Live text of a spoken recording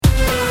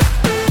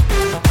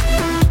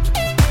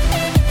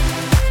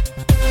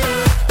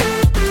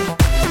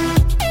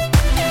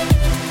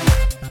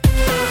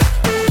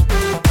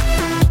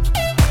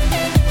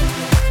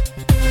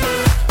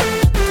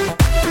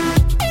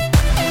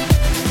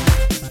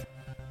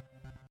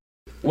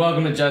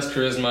Welcome to Just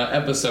Charisma,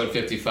 episode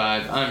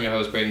 55. I'm your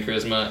host, Braden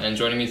Charisma, and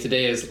joining me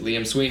today is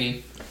Liam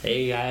Sweeney.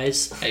 Hey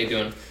guys. How you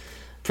doing?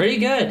 Pretty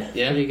good.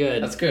 Yeah? Pretty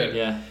good. That's good.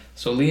 Yeah.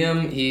 So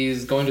Liam,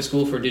 he's going to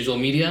school for digital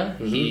media.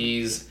 Mm-hmm.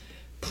 He's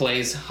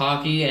plays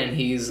hockey, and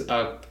he's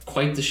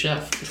quite the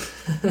chef,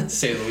 to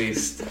say the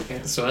least.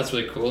 Okay. So that's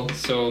really cool.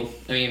 So,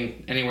 I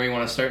mean, anywhere you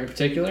want to start in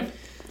particular?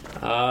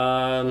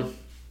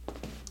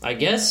 I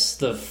guess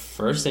the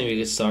first thing we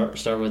could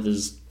start with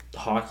is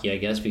hockey, I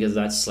guess, because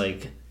that's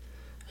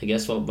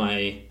what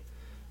my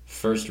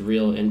first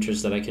real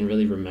interest that I can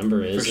really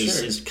remember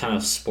is kind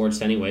of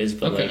sports anyways,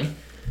 but okay.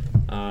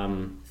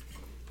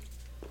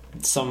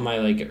 Some of my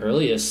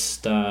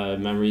earliest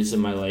memories in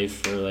my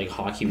life are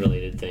hockey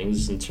related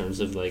things in terms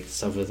of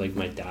stuff with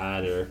my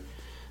dad or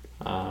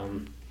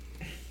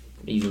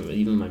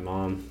even my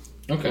mom.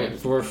 Okay.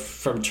 We're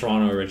from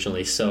Toronto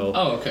originally, so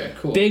Oh, okay,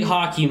 cool. big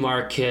hockey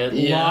market,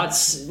 Yeah.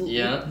 lots.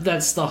 Yeah.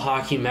 That's the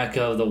hockey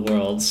mecca of the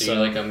world. So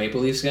you're a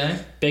Maple Leafs guy?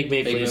 Big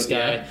Maple Leafs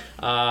guy.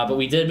 But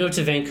we did move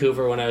to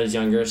Vancouver when I was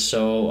younger,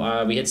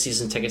 so we had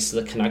season tickets to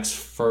the Canucks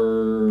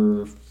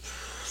for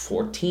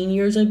 14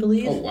 years, I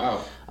believe. Oh,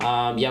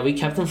 wow. Yeah, we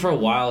kept them for a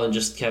while and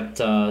just kept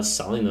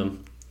selling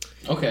them.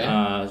 Okay.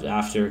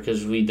 After,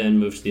 because we then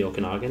moved to the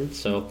Okanagan,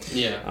 so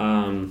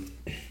yeah.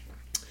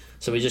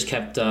 so we just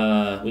kept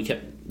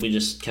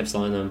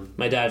selling them.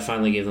 My dad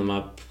finally gave them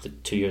up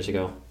 2 years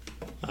ago.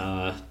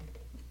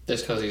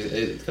 Just because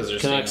they're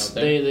Canucks,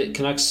 staying out there. the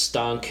Canucks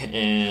stunk,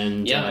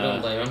 and Yeah, I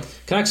don't blame him.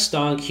 Canucks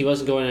stunk. He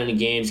wasn't going to any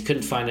games.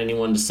 Couldn't find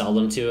anyone to sell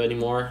them to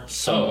anymore.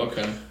 So,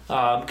 okay.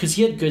 Because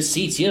he had good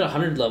seats. He had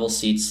 100 level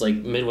seats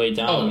midway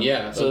down. Oh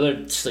yeah. So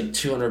they're just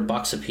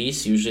 $200 a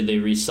piece. Usually they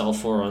resell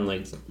for on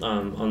the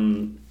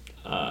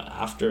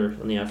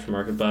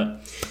aftermarket,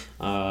 but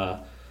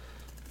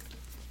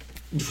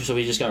so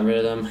we just got rid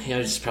of them. Yeah,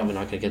 I'm just probably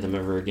not gonna get them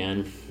ever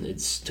again.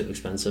 It's too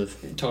expensive.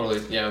 Totally,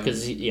 yeah.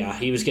 Because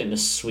he was getting a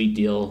sweet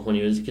deal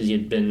because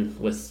he'd been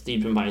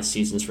buying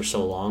seasons for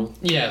so long.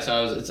 Yeah,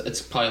 so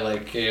it's probably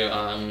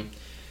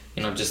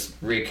just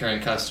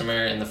recurring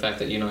customer, and the fact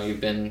that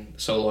you've been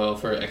so loyal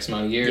for X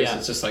amount of years. Yeah.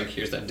 It's just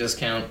here's that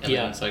discount, and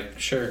then it's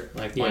sure,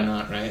 why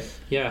not, right?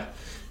 Yeah.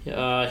 He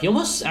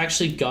almost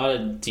actually got a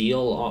deal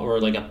or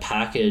a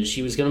package.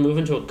 He was going to move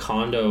into a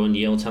condo in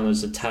Yaletown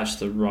that's attached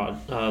to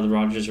the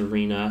Rogers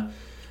Arena.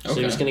 So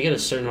he was going to get a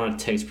certain amount of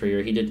tickets per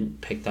year. He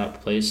didn't pick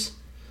that place.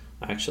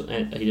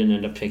 Actually, he didn't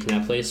end up picking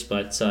that place,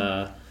 but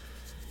that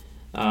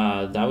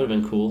would have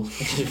been cool.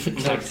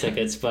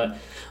 Tickets, but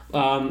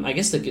I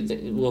guess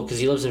because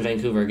he lives in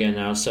Vancouver again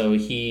now, so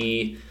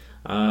he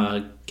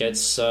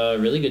gets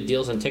really good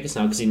deals on tickets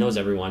now because he knows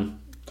everyone.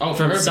 Oh,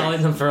 from perfect.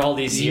 selling them for all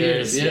these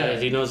years. Yeah,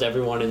 he knows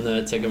everyone in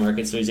the ticket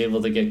market, so he's able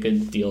to get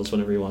good deals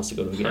whenever he wants to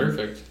go to a game.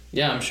 Perfect.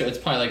 Yeah, I'm sure it's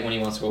probably when he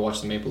wants to go watch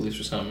the Maple Leafs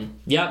or something.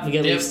 Yeah, we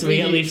get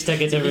Leafs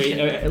tickets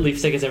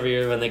every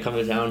year when they come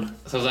to town.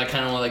 So is that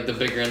kind of the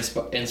bigger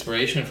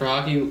inspiration for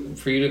hockey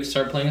for you to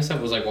start playing and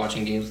stuff? Was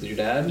watching games with your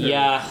dad?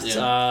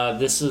 Yeah.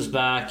 This was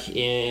back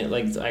in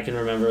I can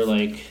remember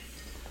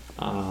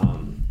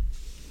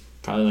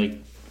probably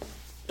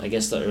I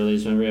guess the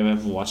earliest memory I have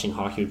of watching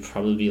hockey would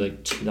probably be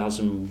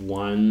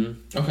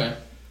 2001. Okay.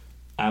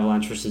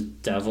 Avalanche versus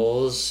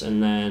Devils,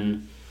 and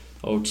then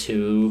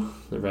 2002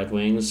 the Red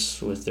Wings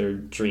with their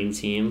dream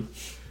team.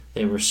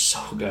 They were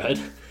so good.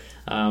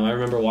 I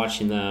remember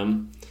watching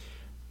them,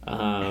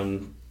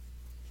 and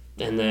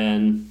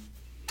then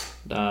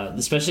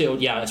especially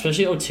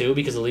 2002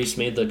 because the Leafs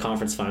made the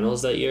conference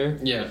finals that year.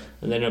 Yeah.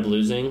 And they ended up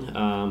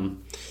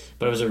losing.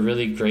 But it was a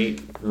really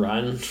great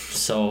run.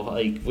 So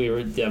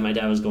my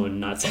dad was going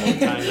nuts all the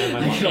time, and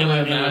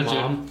my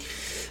mom.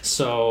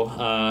 So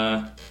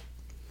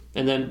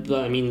and then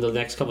the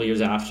next couple of years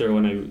after,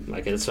 when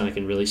that's when I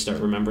can really start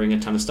remembering a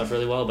ton of stuff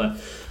really well. But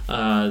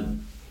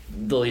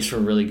the Leafs were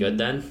really good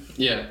then.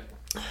 Yeah.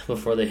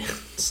 Before they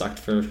sucked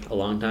for a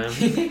long time.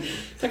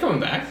 They're coming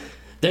back.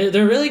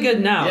 They're really good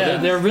now. Yeah.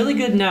 They're really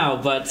good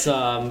now, but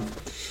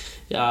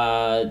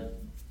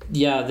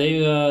yeah,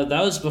 they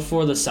that was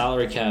before the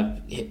salary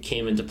cap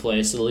came into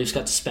play, so the Leafs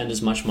got to spend as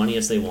much money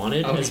as they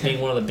wanted. Okay. As being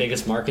one of the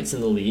biggest markets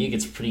in the league,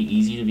 it's pretty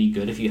easy to be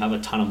good if you have a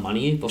ton of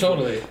money before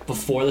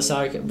the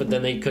salary cap, but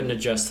then they couldn't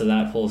adjust to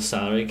that whole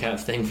salary cap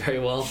thing very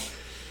well.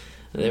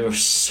 They were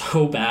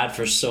so bad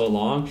for so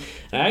long.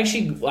 And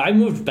I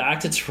moved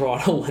back to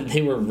Toronto when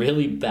they were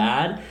really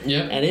bad.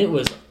 Yeah. And it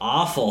was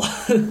awful.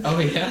 Oh,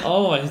 yeah?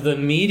 Oh, the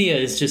media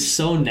is just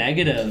so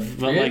negative.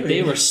 But really?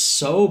 They were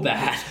so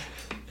bad.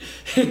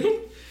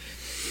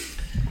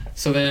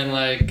 So then,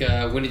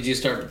 when did you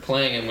start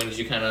playing, and when did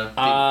you kind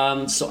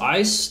of... So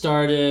I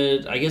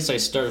started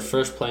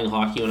first playing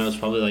hockey when I was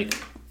probably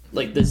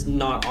this,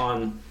 not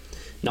on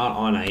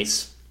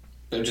ice.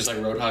 Just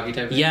road hockey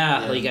type thing?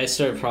 Yeah, I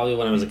started probably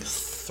when I was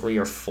 3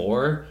 or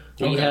 4.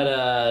 We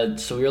had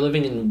so we were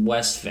living in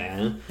West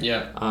Van.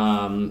 Yeah.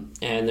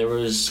 And we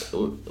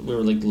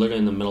were like literally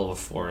in the middle of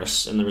a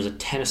forest, and there was a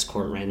tennis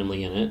court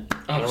randomly in it.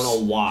 I don't know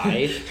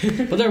why,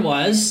 but there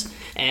was.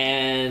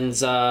 And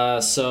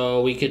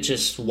so we could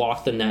just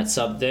walk the nets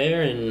up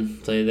there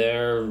and play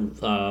there,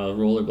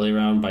 rollerblade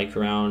around, bike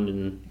around,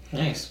 and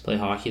nice. Play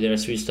hockey there.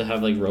 So we used to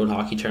have like road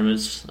hockey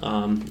tournaments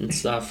and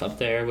stuff up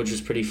there, which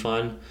was pretty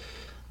fun.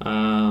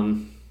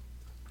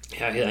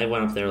 Yeah, I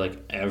went up there like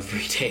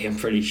every day, I'm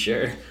pretty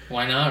sure.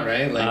 Why not,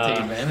 right? Like, take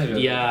advantage of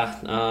it.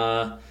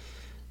 Yeah.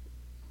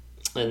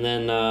 And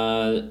then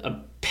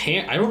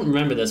I don't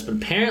remember this, but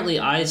apparently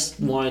I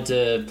wanted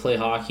to play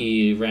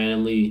hockey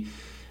randomly.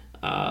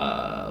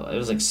 I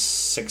was like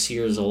 6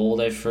 years old.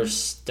 I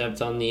first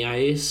stepped on the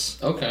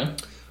ice. Okay.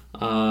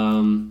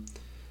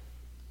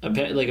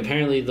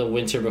 Apparently the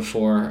winter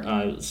before,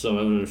 so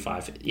I would have been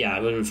 5. Yeah, I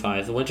would have been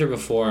 5. The winter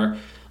before,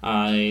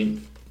 I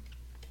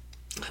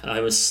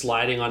was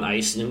sliding on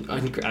ice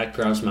at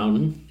Grouse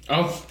Mountain.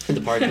 Oh. In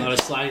the parking lot, I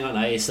was sliding on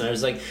ice, and I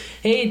was like,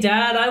 "Hey,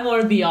 Dad, I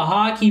want to be a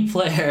hockey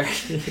player."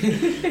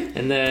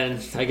 And then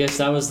I guess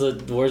that was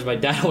the words my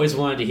dad always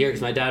wanted to hear,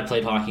 because my dad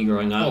played hockey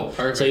growing up. Oh,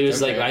 perfect. So he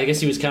was like, I guess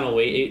he was kind of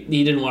he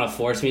didn't want to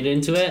force me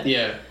into it.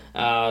 Yeah.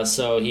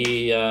 So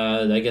he,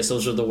 I guess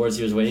those were the words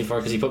he was waiting for,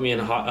 because he put me in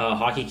a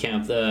hockey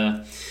camp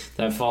that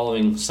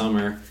following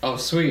summer. Oh,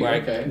 sweet. Where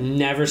okay. I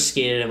never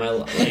skated in my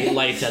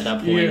life at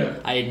that point. Yeah.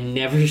 I had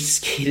never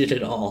skated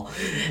at all.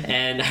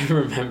 And I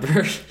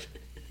remember...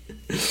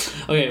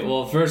 Okay,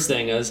 well, first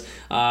thing is,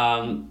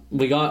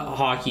 we got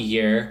hockey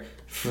gear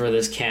for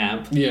this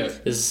camp. Yeah.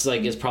 This is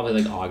like, it's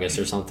probably like August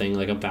or something,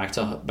 like a back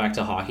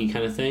to hockey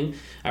kind of thing.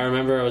 I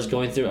remember I was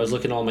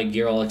looking at all my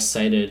gear all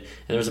excited,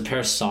 and there was a pair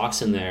of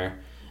socks in there.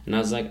 And I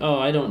was like, oh,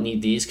 I don't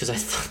need these, because I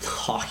thought the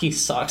hockey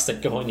socks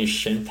that go on your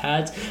shin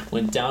pads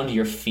went down to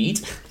your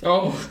feet.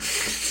 Oh.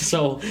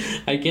 So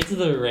I get to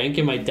the rink,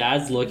 and my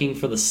dad's looking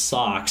for the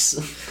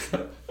socks.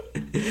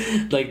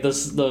 Like the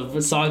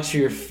socks for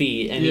your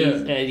feet. And,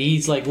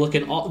 he's like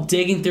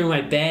digging through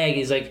my bag.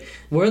 He's like,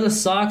 where are the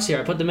socks here?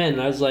 I put them in.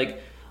 And I was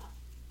like,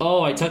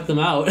 oh, I took them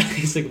out.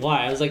 He's like,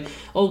 why? I was like,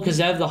 oh,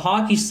 because I have the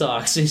hockey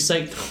socks. And he's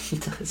like,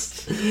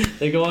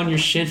 they go on your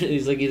shin.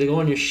 He's like, they go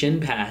on your shin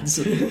pads.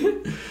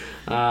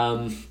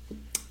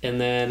 And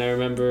then I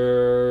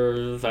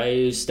remember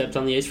I stepped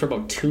on the ice for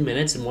about 2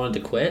 minutes and wanted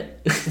to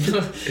quit.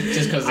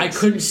 Just because I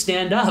couldn't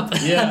stand up.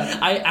 Yeah.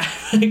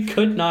 I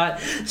could not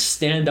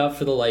stand up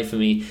for the life of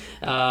me.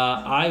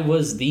 I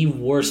was the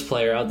worst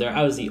player out there.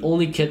 I was the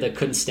only kid that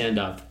couldn't stand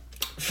up.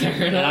 Fair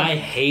enough. And I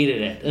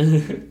hated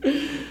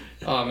it.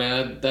 Oh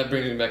man, that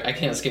brings me back. I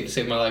can't skate to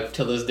save my life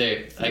till this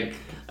day.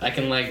 I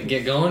can like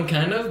get going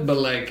kind of, but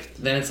like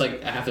then it's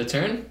like I have to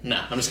turn.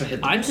 Nah, I'm just gonna hit.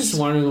 I'm just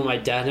wondering why my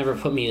dad never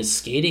put me in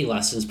skating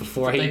lessons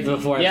before I played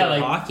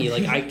hockey.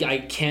 Like I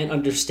can't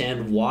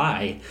understand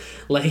why.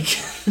 Like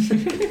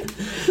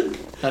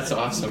that's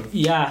awesome.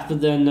 Yeah,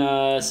 but then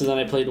so then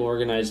I played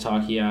organized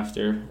hockey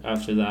after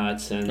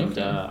that, and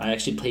I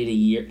actually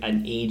played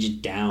an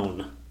age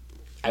down.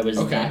 I was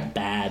that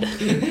bad.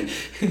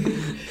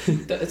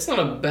 It's not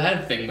a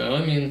bad thing though.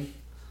 I mean,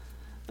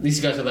 these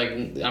guys are like,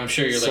 I'm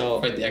sure you're like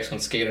quite the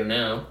excellent skater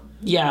now.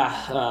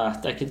 Yeah,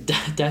 I could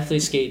definitely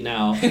skate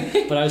now.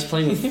 But I was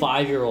playing with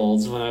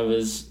 5-year-olds when I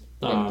was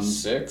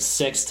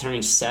 6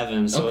 turning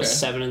 7. So I was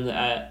 7 in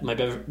my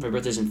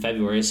birthday's in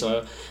February. So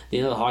at the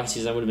end of the hockey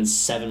season, I would have been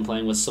 7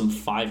 playing with some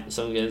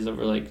guys that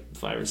were like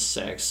 5 or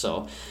 6.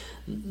 So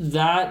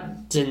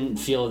that didn't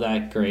feel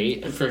that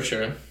great. For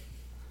sure.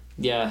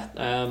 Yeah.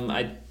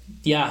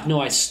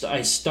 I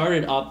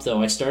started up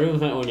though. I started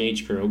with my own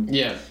age group.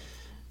 Yeah.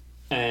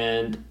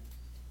 And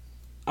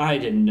I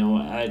didn't know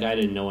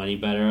any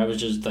better. I was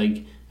just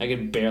like, I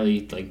could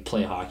barely like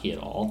play hockey at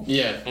all.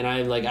 Yeah. And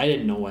I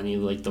didn't know any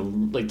like the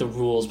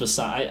rules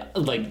beside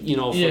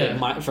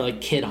for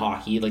kid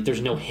hockey, like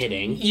there's no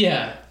hitting.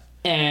 Yeah.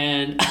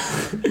 And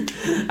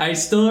I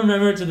still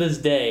remember to this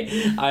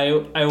day.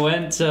 I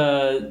went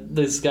to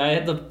this guy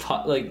at the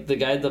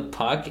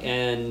puck,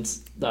 and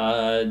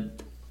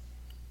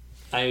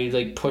I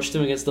like pushed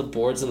him against the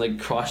boards and like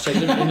cross-checked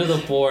him into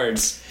the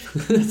boards.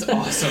 That's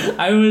awesome.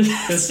 I was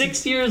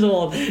 6 years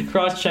old,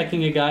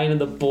 cross-checking a guy into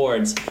the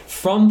boards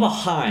from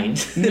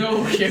behind.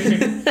 No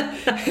kidding.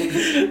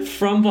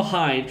 From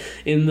behind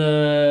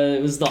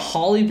it was the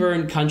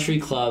Hollyburn Country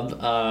Club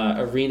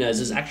arenas.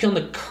 It was actually on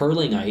the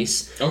curling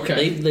ice.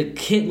 Okay.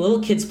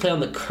 Little kids play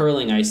on the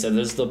curling ice there.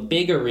 There's the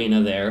big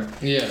arena there.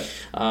 Yeah.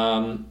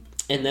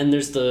 And then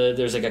there's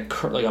like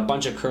a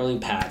bunch of curling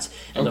pads,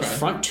 and the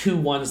front 2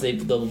 ones,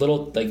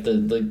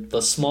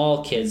 the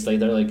small kids, like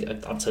they're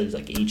like up to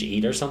like age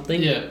 8 or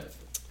something. Yeah,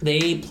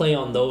 they play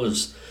on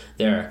those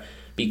there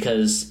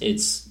because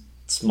it's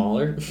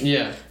smaller.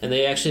 Yeah, and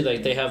they actually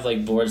they have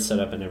like boards set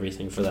up and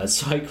everything for that.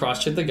 So I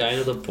cross-checked the guy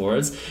into the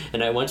boards,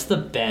 and I went to the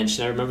bench,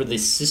 and I remember the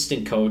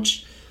assistant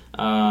coach,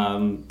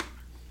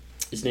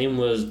 his name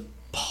was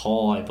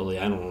Paul, I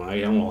believe. I don't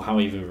know how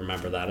I even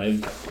remember that.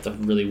 I'm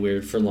really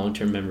weird for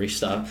long-term memory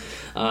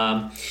stuff.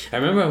 I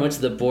remember I went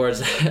to the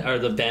boards or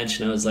the bench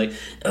and I was like,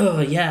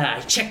 oh yeah,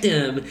 I checked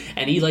him,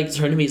 and he like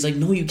turned to me. He's like,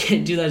 no, you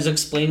can't do that. He's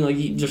explaining like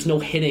there's no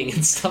hitting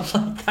and stuff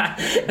like that.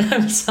 And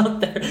I'm just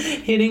out there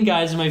hitting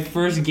guys in my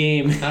first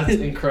game. That's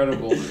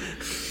incredible.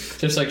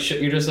 Just like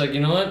you're just like,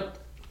 you know what?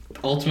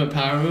 Ultimate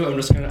power move, I'm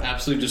just going to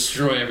absolutely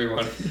destroy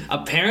everyone.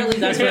 Apparently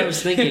that's what I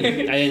was thinking. I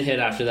didn't hit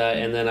after that,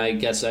 and then I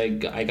guess I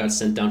got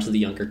sent down to the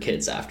younger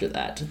kids after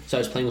that. So I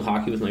was playing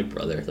hockey with my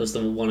brother. That was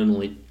the one and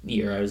only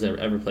year I was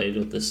ever played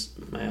with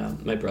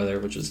my brother,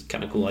 which was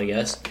kind of cool, I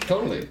guess.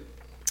 Totally.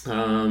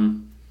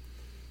 So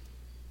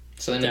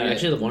then I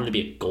actually wanted to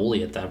be a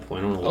goalie at that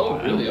point. I don't know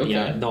why. Oh, really? Okay.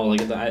 Yeah, no,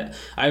 like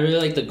I really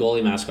like the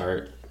goalie mask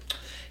art.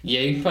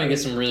 Yeah, you can probably get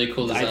some really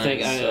cool designs. I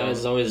think I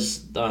was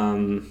always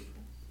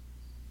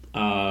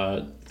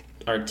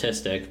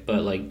artistic,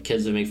 but like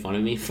kids would make fun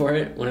of me for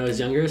it when I was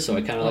younger, so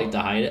I kind of like to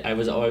hide it. I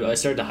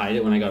started to hide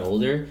it when I got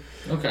older.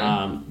 Okay.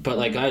 But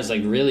like I was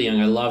like really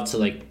young. I loved to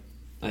like,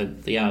 I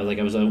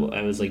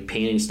was like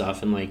painting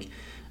stuff and like,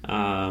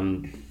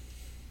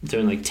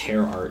 doing like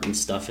tear art and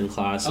stuff in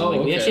class.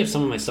 So, we actually have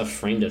some of my stuff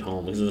framed at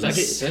home because it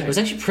was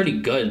actually pretty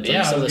good.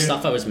 Like, some of the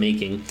stuff I was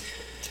making.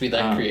 Be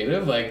that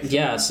creative, like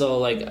so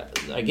like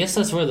I guess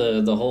that's where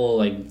the whole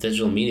like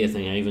digital media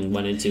thing I even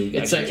went into.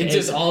 It's like it's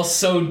just all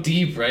so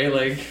deep, right?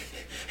 Like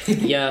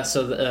yeah.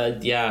 So I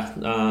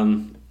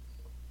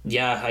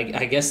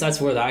guess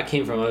that's where that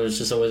came from. I was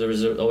just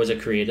always a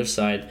creative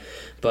side,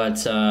 but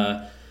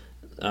that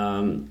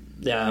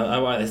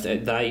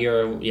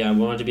year I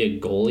wanted to be a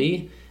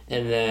goalie,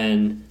 and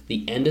then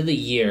the end of the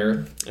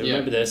year. I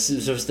remember this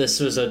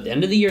was an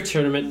end of the year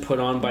tournament put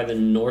on by the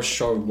North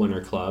Shore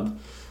Winter Club.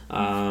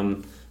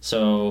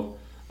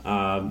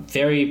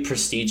 Very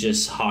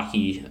prestigious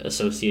hockey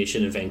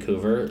association in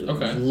Vancouver.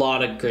 Okay. A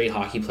lot of great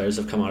hockey players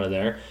have come out of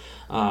there.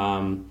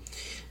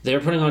 They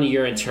were putting on a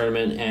year-end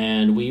tournament,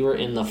 and we were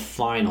in the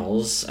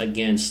finals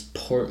against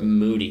Port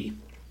Moody.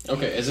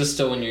 Okay, is this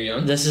still when you're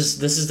young? This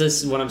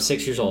is when I'm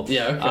 6 years old.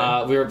 Yeah,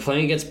 okay. We were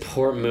playing against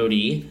Port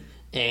Moody,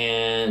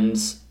 and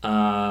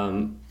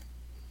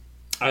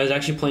I was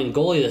actually playing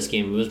goalie this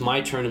game. It was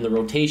my turn in the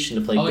rotation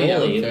to play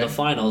goalie in the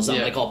finals.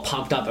 I'm like all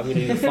pumped up. I'm going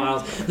to do the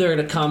finals. They're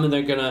going to come and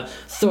they're going to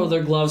throw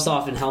their gloves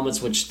off and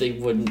helmets, which they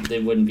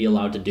wouldn't be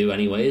allowed to do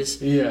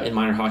anyways. Yeah. In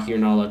minor hockey, you're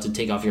not allowed to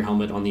take off your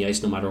helmet on the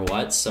ice no matter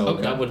what. So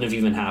that wouldn't have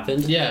even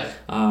happened. Yeah.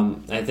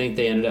 I think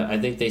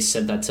they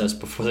said that to us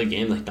before the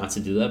game, like not to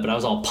do that. But I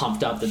was all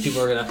pumped up that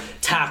people were going to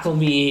tackle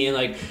me and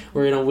like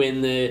we're going to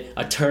win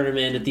a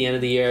tournament at the end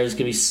of the year. It was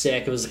going to be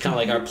sick. It was kind of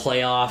like our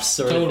playoffs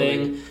sort of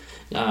thing.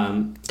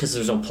 Because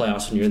there's no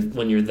playoffs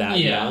when you're that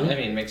young. Yeah, I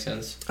mean, it makes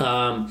sense.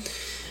 I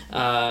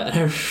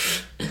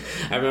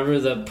remember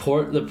the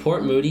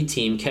Port Moody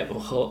team kept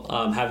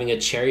having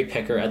a cherry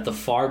picker at the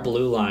far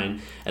blue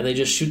line, and they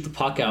just shoot the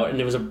puck out, and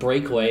it was a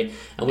breakaway,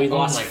 and we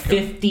lost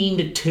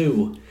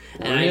 15-2.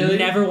 And I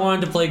never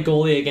wanted to play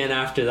goalie again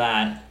after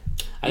that.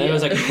 I think I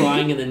was like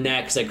crying in the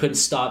neck because I couldn't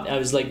stop. I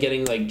was like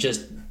getting like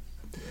just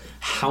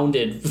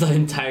hounded the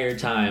entire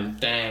time.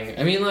 Dang.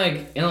 I mean,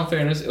 like, in all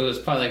fairness, it was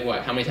probably like,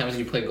 what? How many times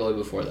did you play goalie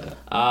before that?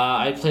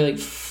 I played like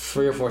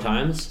 3 or 4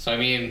 times. So, I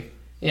mean,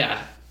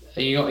 yeah.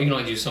 You can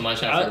only do so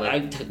much after, I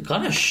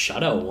got a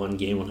shutout one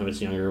game when I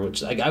was younger,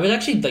 which like, I was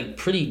actually like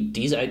pretty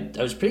decent.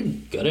 I was pretty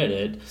good at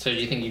it. So, do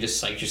you think you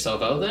just psyched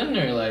yourself out then?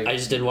 Or like... I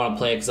just didn't want to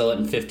play it because I let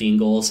in 15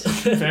 goals.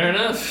 Fair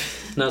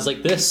enough. And I was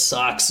like, this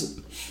sucks.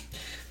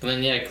 But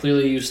then, yeah,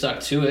 clearly you stuck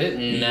to it.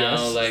 And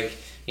now, like,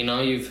 you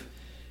know, you've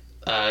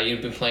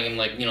been playing in,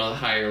 like, you know, the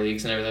higher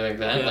leagues and everything like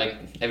that. Yeah.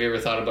 Like, have you ever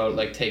thought about,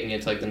 like, taking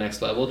it to, like, the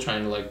next level,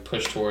 trying to, like,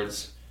 push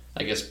towards,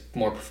 I guess,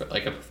 more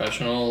like a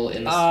professional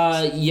in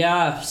this?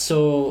 Yeah.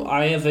 So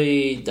I have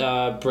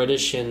a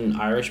British and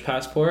Irish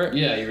passport.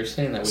 Yeah, you were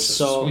saying that, which is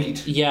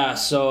sweet. Yeah,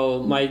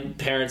 so my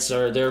parents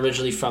they're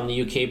originally from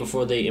the UK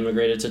before they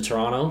immigrated to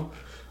Toronto.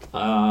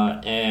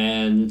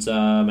 And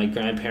my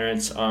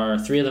grandparents 3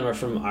 of them are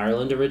from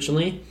Ireland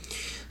originally.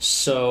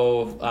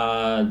 So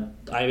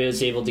I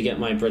was able to get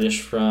my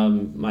British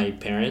from my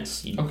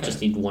parents. You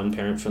just need one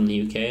parent from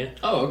the UK.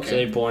 Oh, okay. So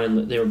they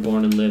were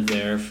born and lived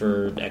there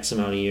for X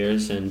amount of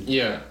years, and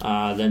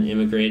then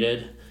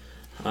immigrated.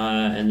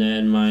 And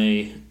then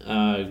my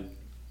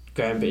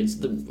grandparents.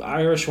 The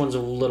Irish one's a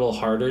little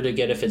harder to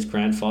get if it's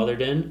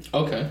grandfathered in.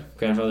 Okay.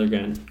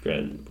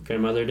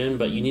 Grandmothered in,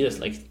 but you need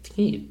you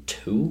need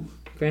 2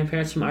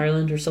 grandparents from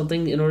Ireland or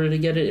something in order to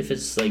get it if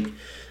it's like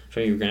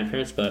from your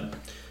grandparents, but.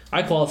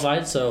 I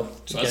qualified, so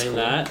getting cool.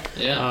 That.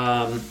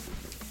 Yeah.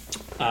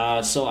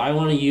 So I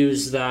want to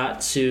use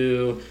that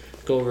to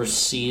go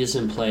overseas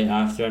and play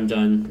after I'm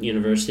done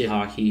university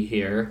hockey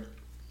here.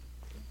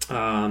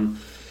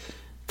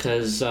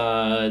 Because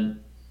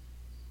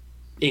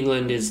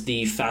England is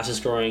the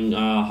fastest growing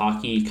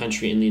hockey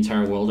country in the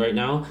entire world right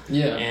now.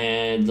 Yeah.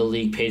 And the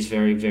league pays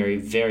very, very,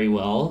 very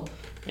well.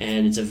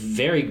 And it's a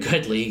very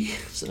good league.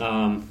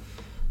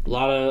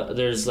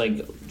 There's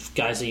like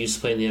guys that used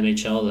to play in the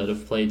NHL that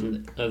have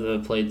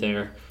played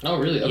there. Oh,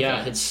 really? Okay.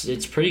 Yeah,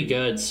 it's pretty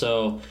good.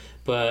 So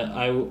But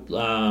I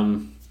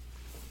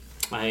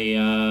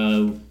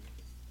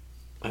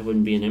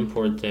wouldn't be an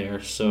import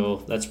there,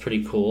 so that's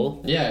pretty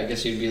cool. Yeah, I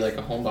guess you'd be like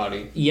a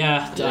homebody.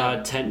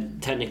 Yeah.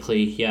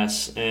 Technically,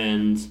 yes.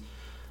 And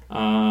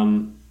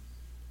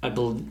I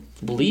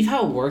believe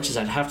how it works is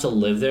I'd have to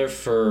live there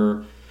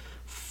for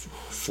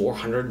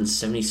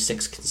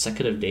 476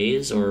 consecutive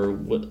days, or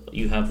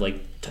you have like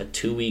a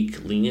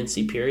 2-week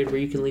leniency period where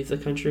you can leave the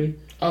country.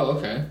 Oh,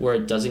 okay. Where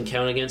it doesn't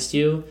count against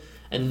you,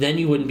 and then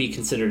you wouldn't be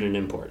considered an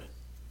import.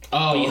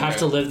 Oh, but you have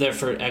to live there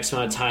for X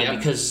amount of time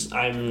because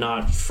I'm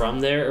not from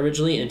there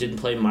originally and didn't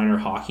play minor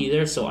hockey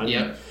there, so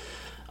I'm.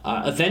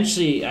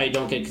 Eventually, I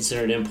don't get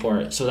considered an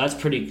import, so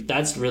that's really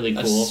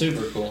cool. That's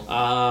super cool.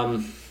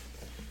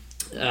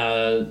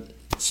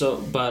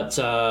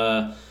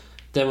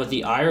 Then with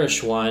the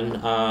Irish one,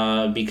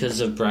 because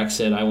of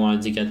Brexit, I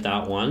wanted to get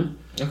that one.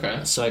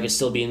 Okay. So I could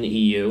still be in the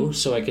EU,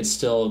 so I could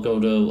still go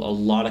to a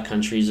lot of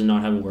countries and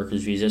not have a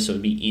worker's visa, so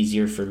it'd be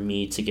easier for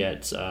me to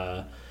get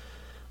a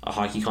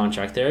hockey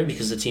contract there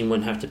because the team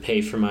wouldn't have to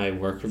pay for my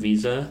worker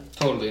visa.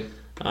 Totally.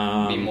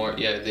 Be more,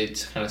 they'd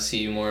kind of see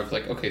you more of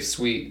like, okay,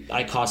 sweet.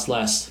 I cost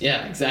less.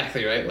 Yeah,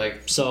 exactly, right?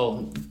 Like,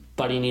 so,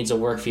 Buddy needs a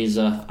work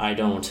visa, I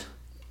don't.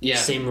 Yeah.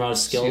 Same amount of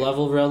skill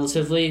level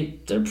relatively,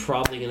 they're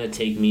probably going to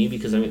take me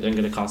because I'm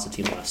going to cost the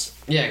team less.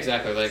 Yeah,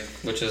 exactly, like,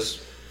 which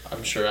is,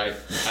 I'm sure,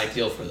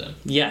 ideal for them.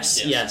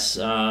 Yes.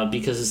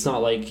 Because it's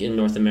not like in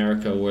North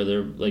America where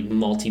they're like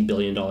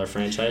multi-billion-dollar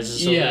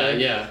franchises.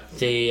 Yeah.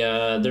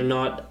 They're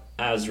not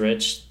as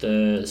rich.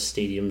 The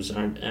stadiums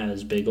aren't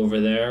as big over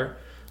there.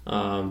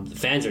 The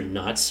fans are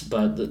nuts,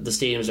 but the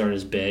stadiums aren't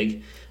as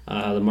big.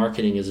 The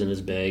marketing isn't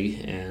as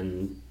big,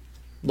 and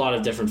a lot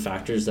of different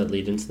factors that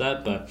lead into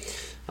that. But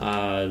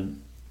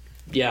and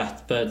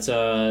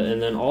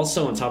then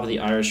also on top of the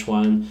Irish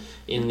one,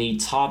 in the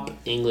top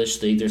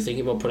English league, they're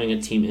thinking about putting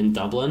a team in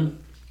Dublin.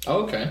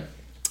 Oh, okay.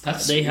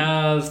 They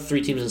have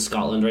 3 teams in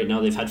Scotland right now.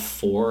 They've had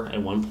 4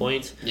 at one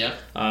point. Yeah.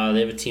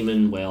 They have a team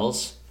in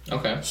Wales.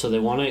 Okay. So they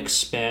want to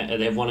expand.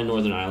 They have one in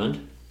Northern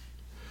Ireland.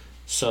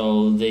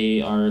 So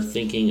they are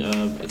thinking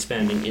of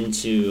expanding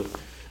into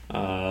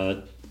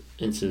the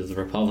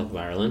Republic of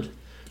Ireland.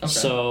 Okay.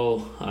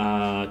 So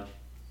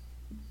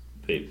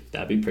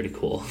that'd be pretty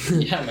cool.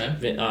 Yeah,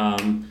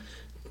 man.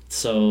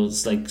 So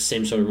it's like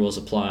same sort of rules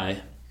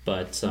apply,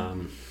 but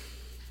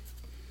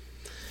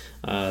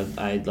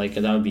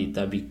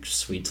that'd be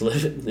sweet to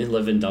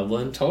live in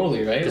Dublin.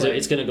 Totally, right? Because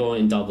it's gonna go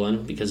in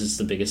Dublin because it's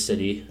the biggest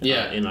city.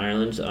 In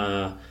Ireland.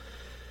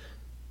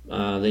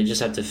 They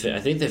just have to. I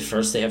think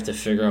they have to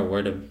figure out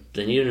where to.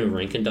 They need a new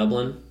rink in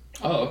Dublin.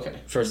 Oh, okay.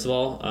 First of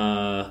all,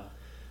 I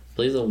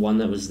believe the one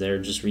that was there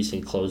just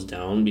recently closed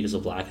down because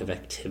of lack of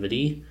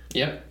activity.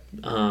 Yep.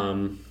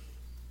 So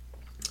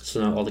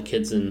now all the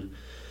kids in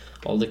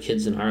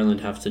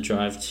Ireland have to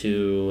drive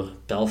to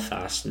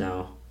Belfast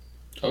now.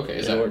 Okay,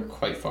 is that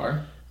quite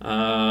far?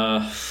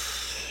 I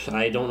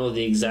don't know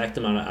the exact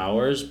amount of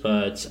hours,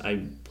 but I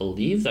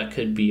believe that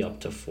could be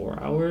up to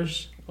 4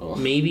 hours. Oh,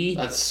 maybe.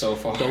 That's so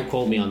far. Don't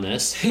quote me on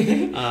this.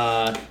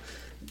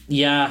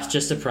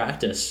 Just to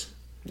practice.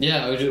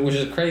 Yeah, which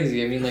is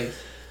crazy. I mean, like,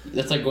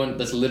 that's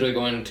literally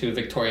going to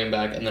Victoria and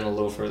back and then a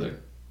little further.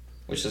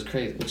 Which is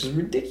crazy. Which is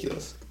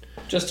ridiculous.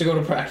 Just to go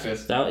to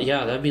practice.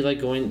 That'd be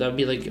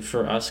like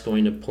for us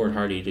going to Port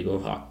Hardy to go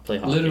play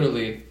hockey.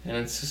 Literally. And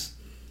it's just,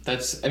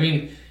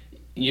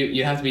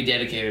 you have to be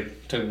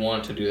dedicated to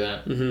want to do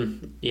that.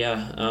 Mm-hmm.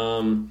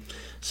 Yeah.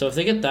 So if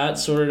they get that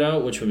sorted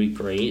out, which would be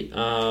great,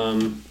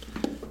 and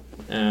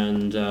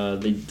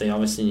they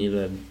obviously need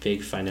a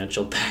big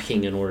financial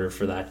backing in order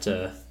for that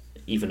to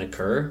even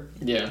occur.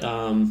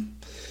 Yeah.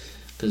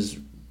 Because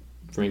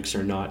rinks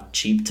are not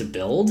cheap to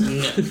build.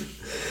 No.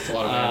 It's a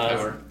lot of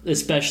manpower.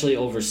 Especially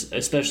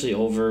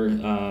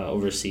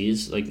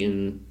overseas, like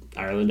in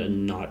Ireland,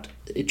 and not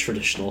a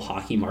traditional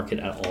hockey market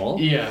at all.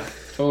 Yeah,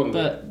 totally.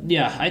 But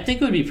yeah, I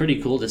think it would be pretty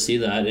cool to see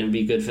that, and it'd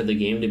be good for the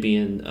game to be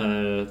in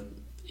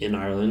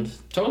Ireland.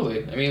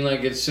 Totally. I mean,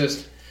 like, it's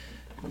just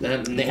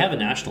they have a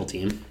national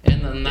team,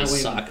 and then they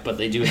suck, but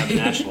they do have a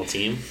national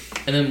team.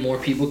 And then more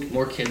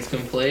kids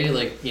can play,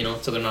 like,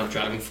 so they're not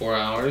driving 4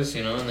 hours,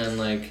 and then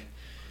like.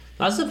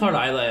 That's the part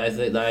I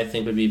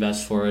think would be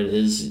best for it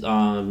is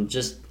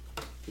just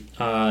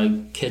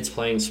kids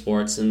playing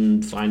sports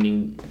and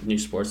finding new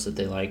sports that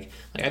they like.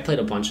 Like, I played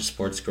a bunch of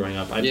sports growing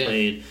up. I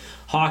played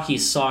hockey,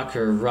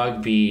 soccer,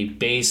 rugby,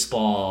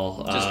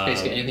 baseball. Just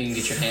basically anything you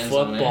can get your hands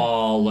on.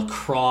 Football,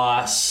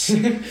 lacrosse,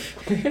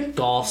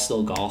 golf.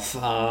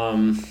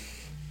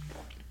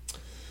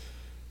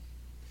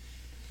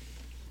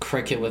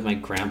 Cricket with my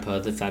grandpa,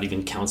 if that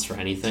even counts for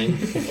anything.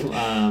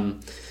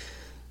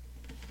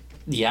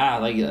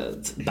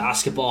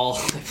 Basketball.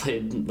 I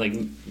played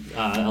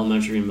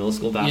elementary and middle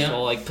school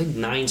basketball. I played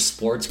 9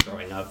 sports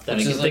growing up that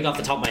I can think off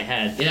the top of my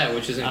head. Yeah,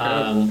 which is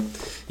incredible.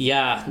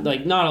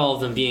 Not all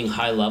of them being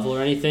high level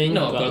or anything.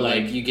 No, but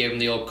like you gave them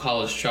the old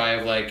college try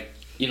of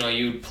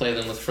you'd play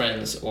them with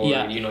friends, or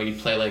you'd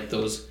play like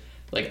those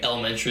like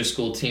elementary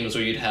school teams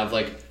where you'd have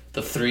like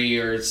the 3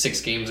 or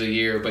 6 games a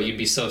year, but you'd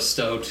be so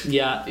stoked.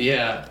 Yeah.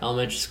 Yeah.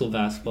 Elementary school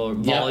basketball.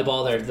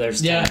 Volleyball,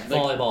 there's 10. Yeah,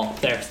 Volleyball,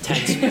 there's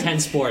 10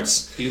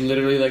 sports. You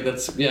literally, like,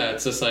 it's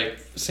just, like,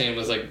 same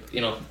as, like,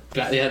 you know,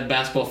 they had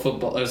basketball,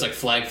 football, it was, like,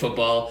 flag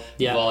football,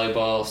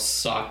 volleyball,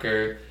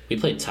 soccer. We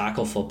played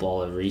tackle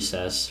football at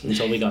recess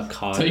until we got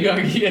caught. So you got,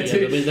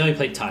 then we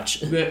played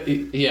touch.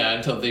 Yeah,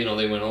 until, you know,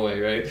 they went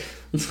away, right?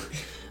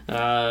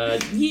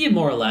 Yeah,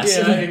 more or less.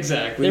 Yeah,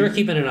 exactly. They were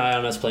keeping an eye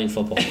on us playing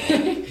football.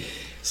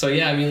 So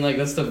yeah, I mean, like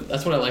that's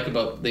what I like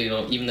about the, you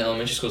know, even the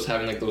elementary schools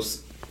having like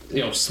those,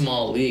 you know,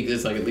 small leagues.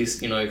 It's like at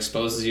least, you know,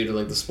 exposes you to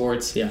like the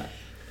sports. Yeah.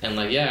 And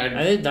like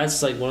I think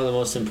that's like one of the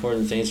most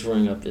important things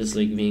growing up is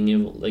like being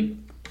able, like,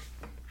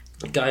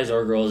 guys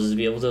or girls, is to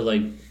be able to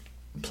like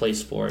play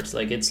sports.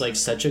 Like it's like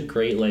such a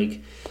great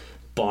like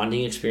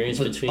bonding experience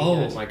between.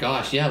 Oh guys. My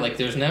gosh, yeah! Like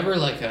there's never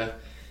like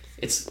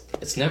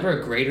it's never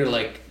a greater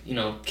like, you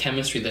know,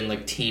 chemistry than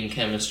like team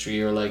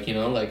chemistry, or like, you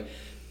know, like.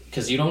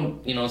 Because you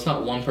don't, you know, it's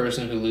not one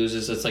person who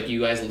loses. It's like you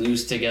guys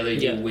lose together,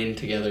 you win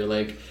together.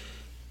 Like,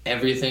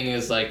 everything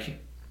is like,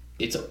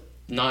 it's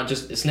not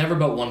just, it's never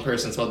about one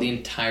person. It's about the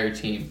entire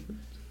team.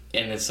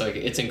 And it's like,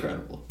 it's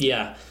incredible.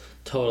 Yeah,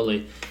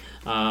 totally.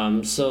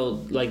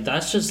 So, like,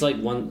 that's just like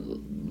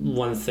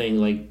one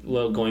thing. Like,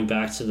 well, going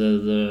back to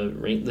the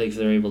rink, like, if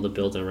they're able to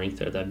build a rink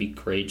there, that'd be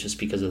great just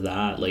because of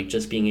that. Like,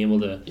 just being able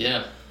to...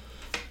 Yeah.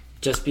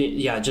 Just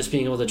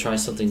being able to try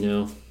something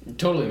new.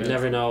 Totally, man. You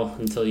never know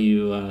until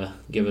you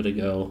give it a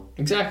go.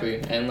 Exactly.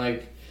 And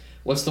like,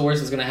 what's the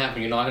worst that's gonna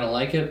happen? You're not gonna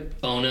like it?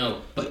 Oh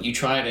no. But you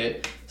tried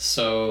it,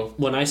 so...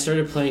 When I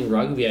started playing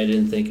rugby, I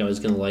didn't think I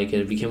was gonna like it.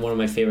 It became one of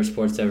my favorite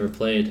sports I ever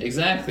played.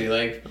 Exactly,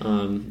 like...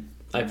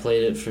 I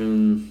played it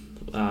from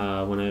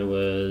when I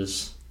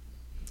was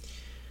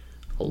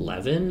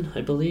 11,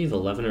 I believe.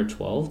 11 or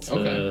 12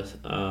 to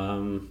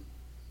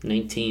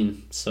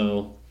 19.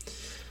 So...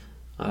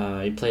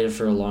 I played it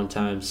for a long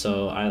time,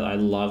 so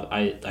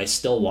I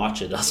still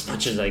watch it as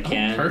much as I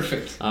can. Oh,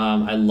 perfect.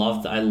 I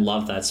love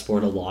that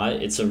sport a lot.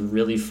 It's a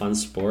really fun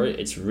sport.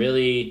 It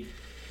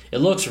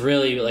looks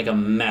really like a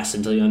mess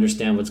until you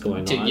understand what's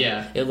going on.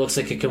 Yeah. It looks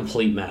like a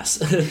complete mess.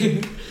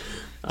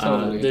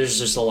 Totally. There's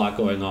just a lot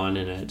going on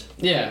in it.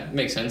 Yeah,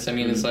 makes sense. I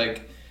mean, it's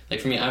like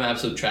for me, I'm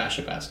absolute trash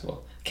at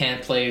basketball.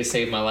 Can't play to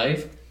save my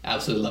life.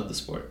 Absolutely love the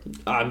sport.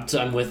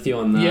 I'm with you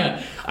on that.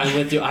 Yeah. I'm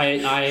with you. I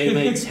am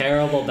a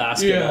terrible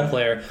basketball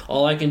player.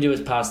 All I can do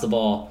is pass the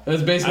ball.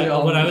 That's basically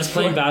all. When I was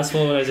playing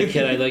basketball when I was a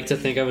kid, I like to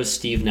think I was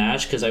Steve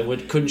Nash because I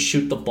couldn't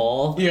shoot the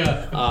ball.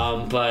 Yeah.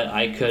 But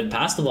I could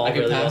pass the ball. I could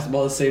really pass well. the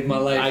ball to save my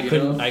life. I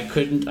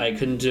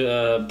couldn't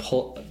do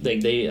pull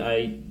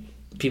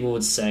people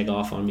would sag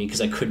off on me because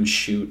I couldn't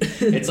shoot.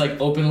 It's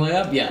like open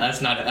layup. Yeah, that's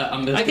not.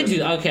 I could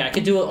do a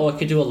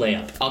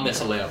layup. I'll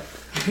miss a layup.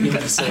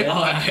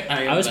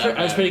 I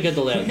was pretty good at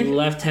the layup. The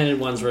left-handed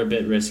ones were a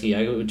bit risky.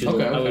 I would do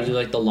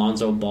like the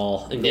Lonzo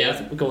Ball and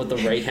go with the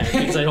right hand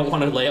because I don't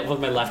want to lay up with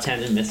my left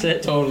hand and miss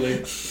it. Totally,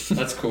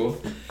 that's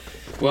cool.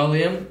 Well,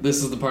 Liam,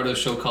 this is the part of the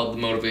show called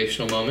the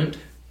motivational moment.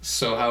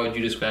 So, how would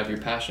you describe your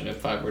passion in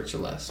 5 words or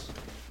less?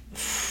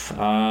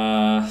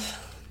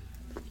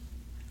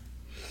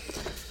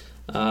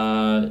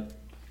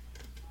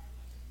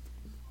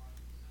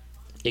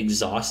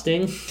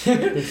 Exhausting.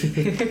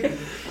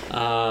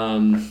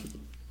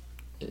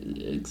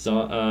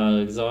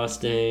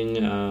 Exhausting.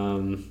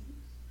 I'm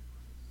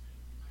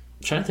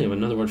trying to think of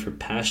another word for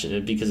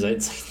passionate because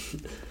it's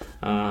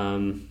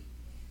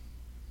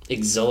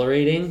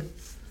exhilarating.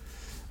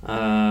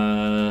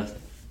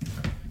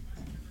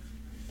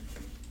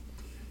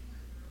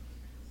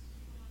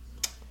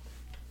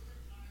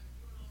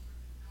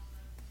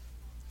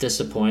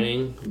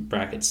 Disappointing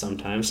 (brackets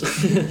sometimes).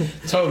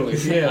 Totally.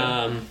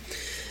 Yeah.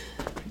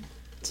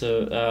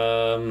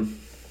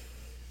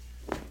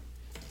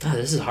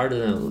 This is harder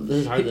than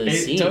it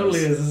seems. It totally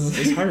is.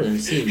 It's harder than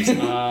it seems.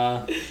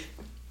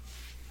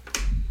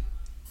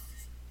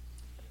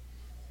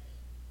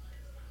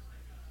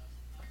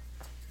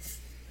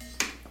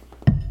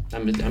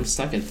 I'm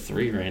stuck at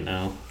 3 right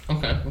now.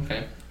 Okay.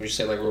 Would you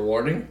say like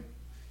rewarding?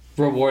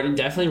 Rewarding,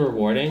 definitely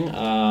rewarding.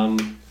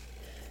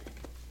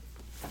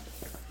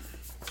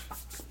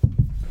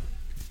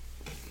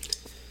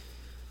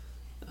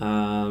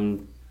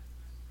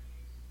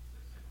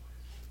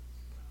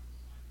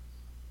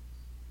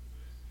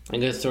 I'm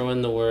gonna throw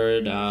in the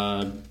word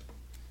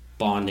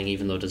bonding,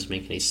 even though it doesn't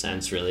make any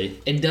sense really.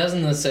 It does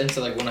in the sense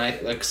that like when I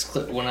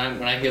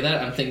hear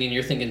that, I'm thinking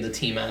you're thinking the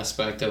team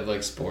aspect of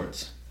like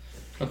sports.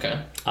 Okay.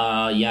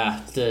 Yeah.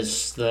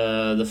 This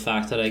the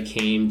fact that I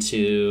came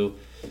to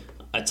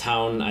a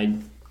town I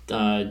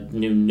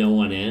knew no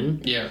one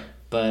in. Yeah.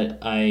 But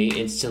I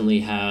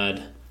instantly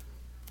had.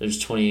 There's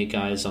 28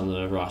 guys on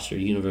the roster.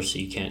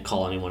 University, you can't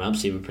call anyone up,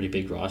 so you have a pretty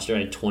big roster.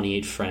 I had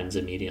 28 friends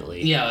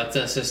immediately. Yeah,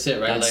 that's just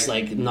it, right? That's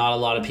like not a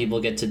lot of people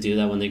get to do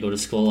that when they go to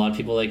school. A lot of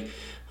people they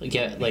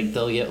get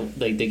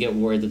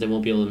worried that they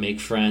won't be able to make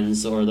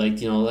friends, or I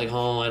don't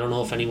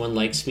know if anyone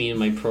likes me in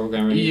my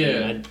program or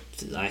anything.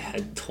 Yeah. I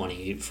had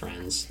 28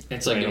 friends.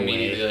 It's like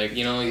immediately, like,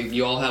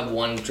 you all have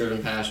one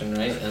driven passion,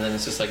 right? And then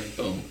it's just like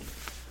boom.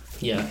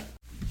 Yeah.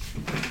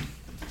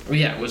 Well,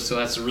 yeah. So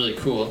that's really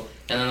cool.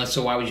 And then,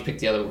 so why would you pick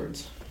the other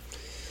words?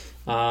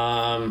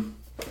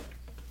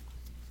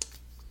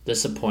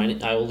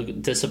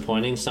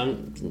 Disappointing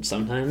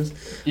sometimes.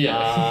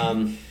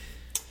 Yeah.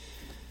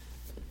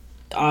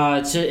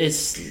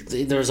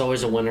 It's there's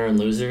always a winner and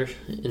loser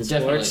in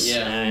sports.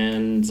 Yeah.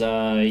 And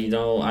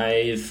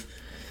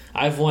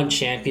I've won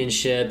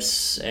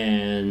championships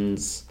and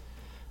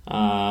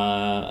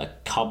a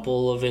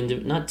couple of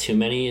not too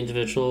many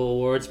individual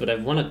awards, but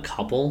I've won a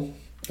couple.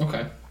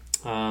 Okay.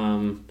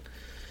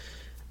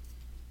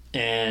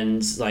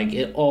 And like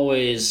it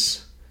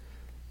always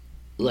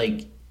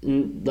like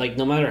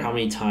no matter how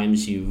many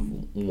times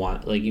you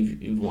won, like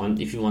if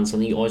you won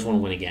something, you always want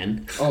to win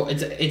again. Oh,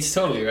 it's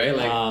totally right.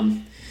 Like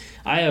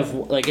I have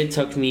it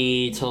took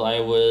me till I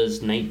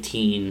was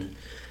 19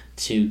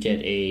 to get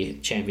a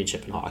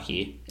championship in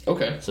hockey.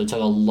 Okay. So it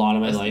took a lot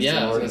of my life.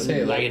 Yeah, I was gonna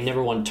say I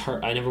never won.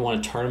 I never won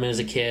a tournament as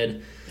a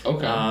kid.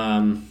 Okay.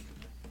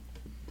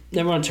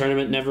 Never won a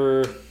tournament.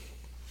 Never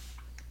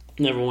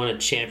won a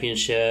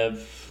championship.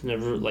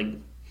 Never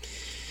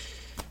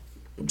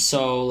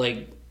So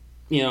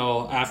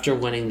after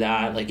winning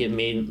that, like it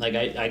made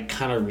I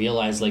kind of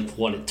realized like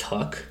what it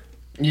took.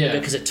 Yeah.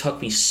 Because it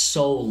took me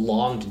so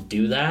long to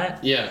do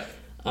that. Yeah.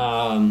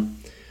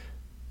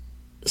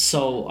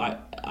 So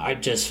I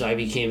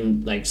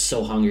became like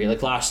so hungry.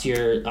 Like last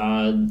year,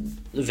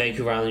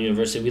 Vancouver Island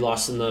University, we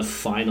lost in the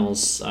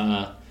finals. We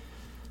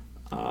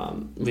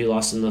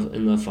lost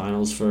in the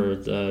finals for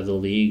the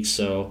league.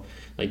 So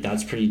like that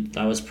was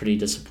pretty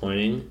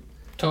disappointing.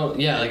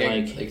 Totally. Yeah.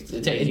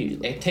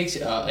 It takes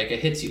it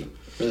hits you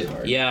really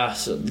hard. Yeah.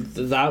 So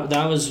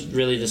that was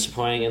really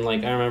disappointing. And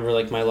like I remember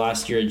like my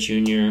last year at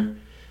junior,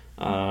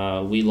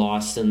 we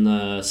lost in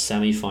the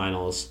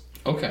semifinals.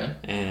 Okay.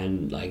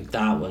 And like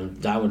that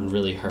one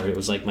really hurt. It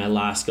was like my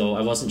last go.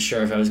 I wasn't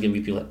sure if I was going to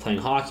be playing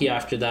hockey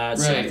after that,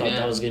 so I thought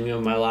that was going to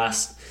be my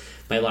last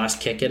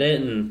kick at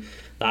it, and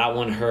that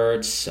one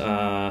hurt.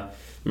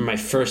 My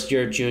first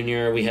year at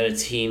junior, we had a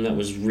team that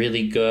was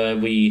really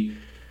good. We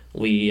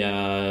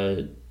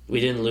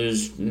didn't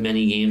lose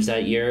many games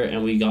that year,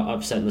 and we got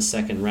upset in the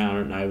second round,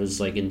 and I was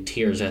like in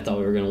tears. I thought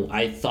we were gonna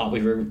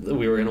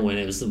win.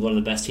 It was one of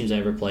the best teams I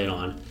ever played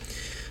on.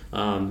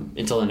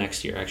 Until the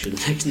next year, actually.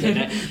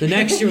 The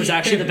next year was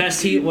actually the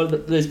best team.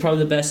 It's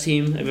probably the best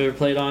team I've ever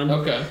played on.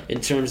 Okay. In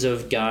terms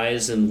of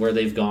guys and where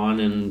they've gone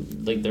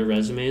and like their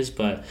resumes,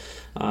 but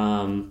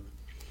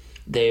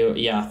they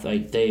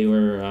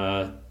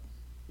were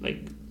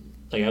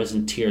I was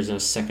in tears in a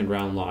second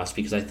round loss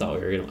because I thought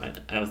we were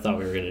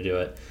gonna do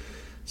it.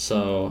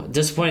 So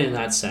disappointed in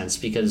that sense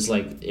because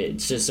like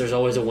it's just there's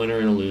always a winner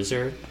and a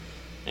loser,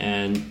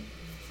 and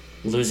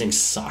losing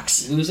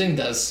sucks. Losing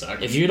does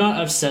suck. If you're not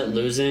upset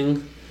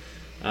losing,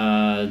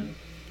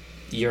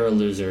 you're a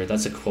loser.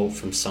 That's a quote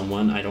from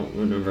someone. I don't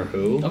remember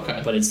who. Okay.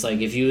 But it's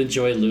like, if you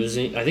enjoy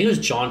losing... I think it was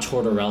John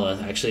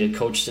Tortorella, actually, a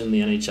coach in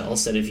the NHL,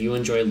 said if you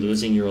enjoy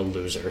losing, you're a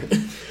loser.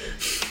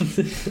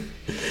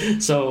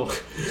 So...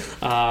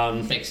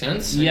 makes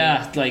sense.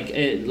 Yeah,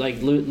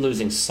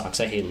 losing sucks.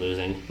 I hate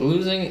losing.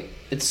 Losing...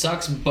 It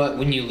sucks, but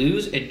when you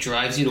lose, it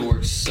drives you to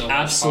work so much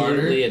harder.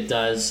 Absolutely, it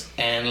does.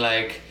 And,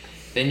 like...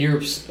 Then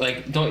you're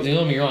like, don't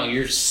get me wrong,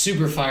 you're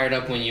super fired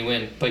up when you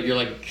win, but you're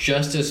like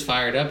just as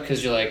fired up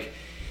because you're like,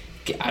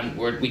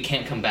 we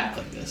can't come back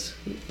like this.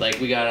 Like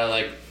we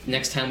gotta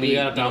next time we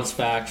gotta bounce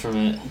back from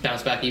it.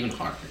 Bounce back even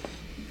harder.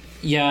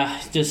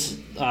 Yeah, just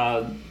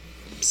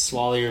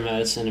swallow your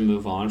medicine and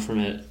move on from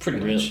it.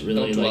 Pretty much.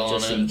 Really, don't dwell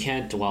on it. You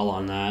can't dwell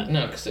on that.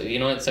 No, because you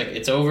know it's like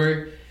it's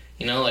over.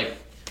 You know, like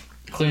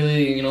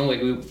clearly, you know,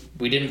 like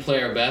we didn't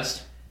play our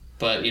best,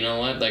 but you know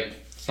what? Like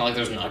it's not like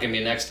there's not gonna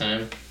be a next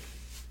time.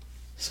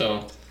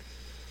 So,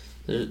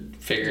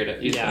 figure it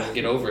out. You just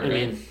get over it, right? I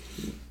mean,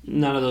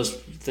 none of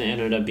those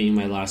ended up being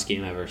my last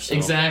game ever. So.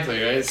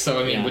 Exactly, right? So,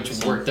 I mean, which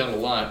worked out a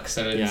lot. Cause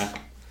I mean,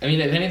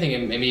 if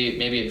anything,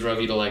 maybe it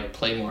drove you to, like,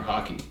 play more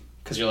hockey.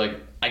 Because you're like,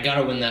 I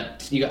gotta win that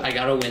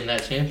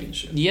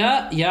championship.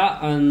 Yeah,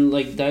 and,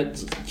 like, that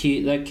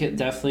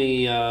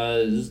definitely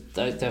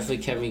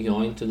kept me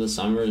going through the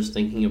summers,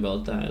 thinking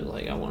about that.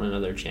 Like, I want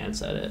another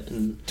chance at it.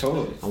 And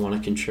totally. I want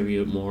to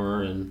contribute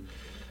more and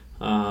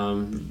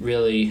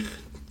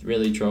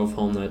really drove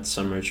home that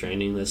summer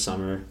training this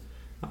summer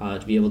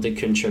to be able to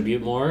contribute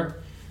more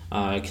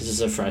because as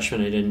a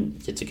freshman I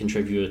didn't get to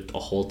contribute a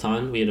whole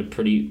ton. We had a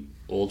pretty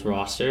old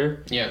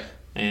roster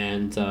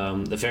and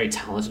a very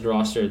talented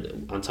roster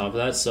on top of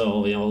that,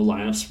 so you know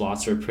lineup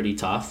spots were pretty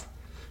tough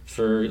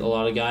for a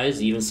lot of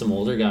guys, even some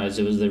older guys.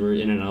 They were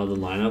in and out of the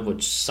lineup,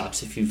 which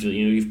sucks if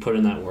you've put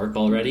in that work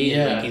already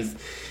and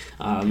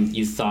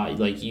you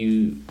thought I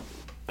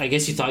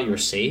guess you thought you were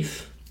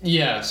safe.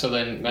 Yeah, so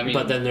then I mean,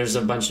 but then there's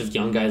a bunch of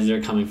young guys that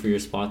are coming for your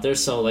spot there,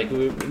 so like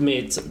we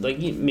made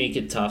make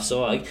it tough.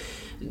 So like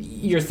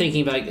you're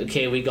thinking like,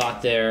 okay, we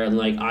got there, and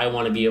like I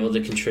want to be able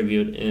to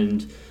contribute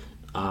and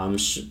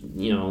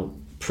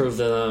prove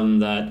to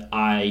them that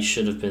I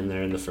should have been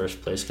there in the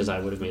first place because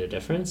I would have made a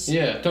difference.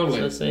 Yeah,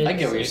 totally. So I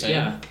get what you're saying.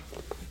 Yeah,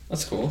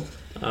 that's cool.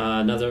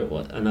 Another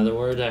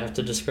word I have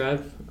to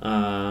describe.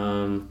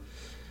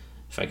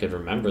 If I could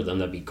remember them,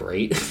 that'd be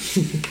great. I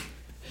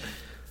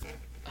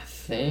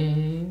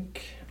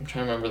think I'm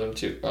trying to remember them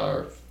too.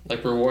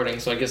 Like rewarding.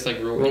 So I guess like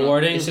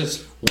rewarding. It's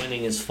just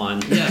winning is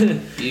fun. Yeah,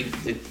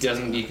 it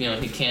doesn't.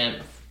 You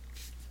can't.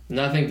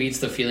 Nothing beats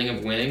the feeling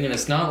of winning, and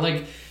it's not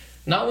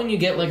when you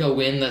get like a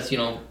win that's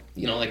like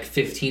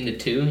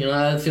 15-2.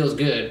 That feels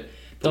good.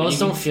 Those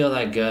don't feel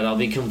that good. I'll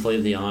be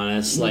completely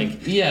honest.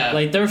 Like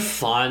they're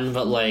fun,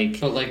 but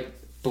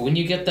when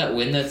you get that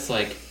win that's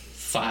like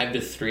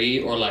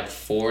 5-3 or like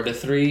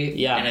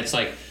 4-3, and it's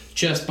like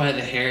just by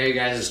the hair of you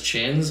guys'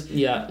 chins,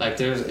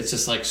 it's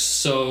just like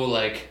so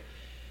like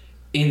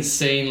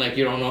insane. Like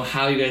you don't know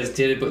how you guys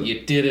did it, but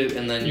you did it,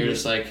 and then you're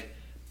just like,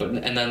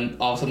 and then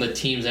all of a sudden the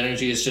team's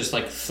energy is just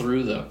like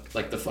through the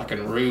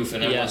fucking roof,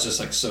 and everyone's just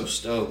like so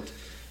stoked.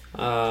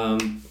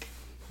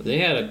 They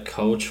had a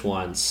coach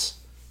once.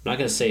 I'm not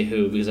gonna say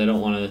who because I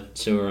don't want to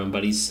sewer him,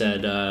 but he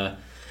said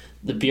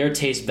the beer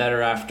tastes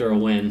better after a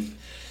win.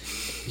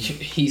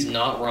 He's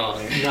not wrong.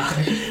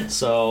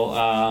 So,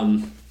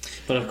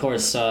 but of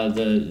course,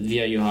 the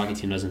VIU hockey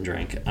team doesn't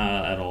drink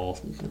at all.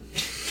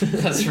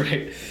 That's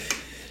right.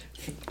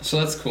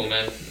 So that's cool,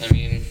 man. I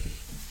mean,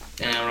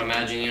 and I would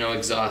imagine,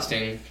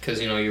 exhausting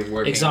because, you're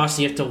working.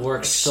 Exhausting. You have to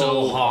work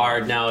so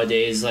hard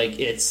nowadays.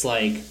 It's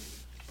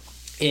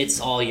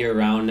all year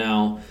round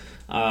now.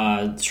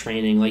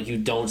 Training, like you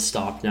don't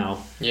stop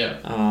now.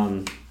 Yeah.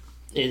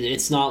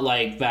 It's not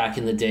like back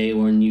in the day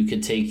when you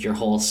could take your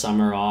whole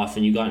summer off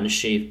and you got into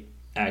shape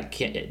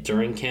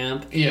during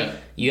camp. Yeah.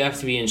 You have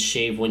to be in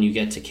shape when you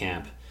get to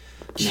camp.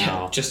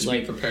 Now, just to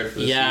be prepared for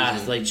the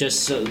season.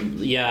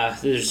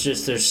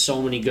 There's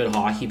so many good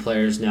hockey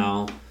players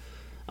now.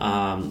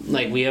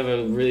 We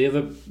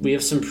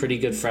have some pretty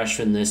good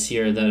freshmen this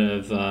year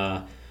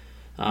that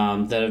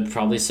have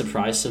probably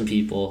surprised some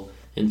people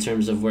in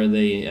terms of where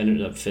they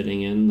ended up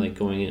fitting in, like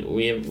going in.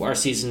 We have our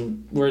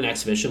season. We're in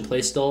exhibition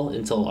play still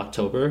until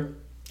October.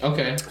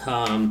 Okay.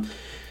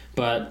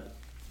 But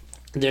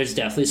there's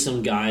definitely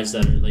some guys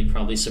that are like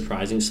probably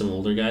surprising some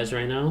older guys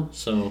right now.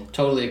 So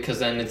totally, because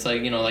then it's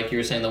like like you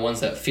were saying, the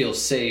ones that feel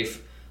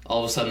safe,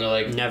 all of a sudden they're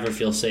like never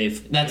feel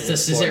safe.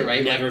 This is it,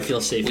 right? Never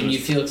feel safe. When you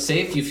feel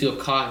safe, you feel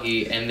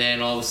cocky, and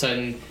then all of a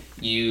sudden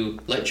you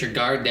let your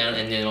guard down,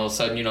 and then all of a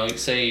sudden,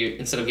 say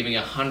instead of giving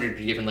 100,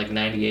 you're giving like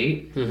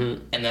 98,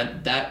 and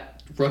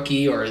that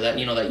rookie or that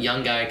that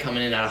young guy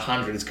coming in at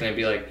 100 is going to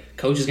be like,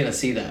 coach is going to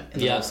see that,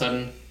 and then all of a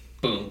sudden,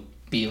 boom,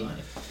 beeline.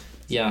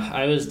 Yeah,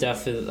 I was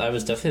definitely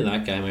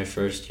that guy my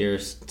first year.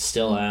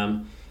 Still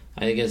am.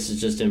 I think it's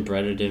just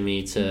embedded in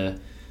me to,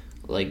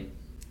 like,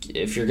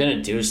 if you're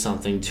gonna do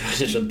something, do it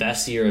to the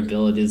best of your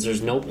abilities.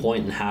 There's no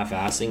point in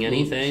half-assing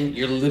anything.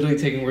 You're literally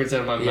taking words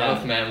out of my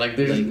mouth, man. Like,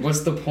 what's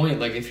the point?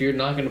 Like, if you're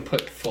not gonna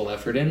put full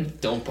effort in,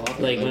 don't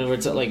bother. Like when we're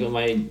with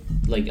my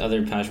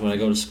other passion, what I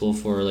go to school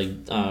for,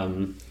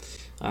 anything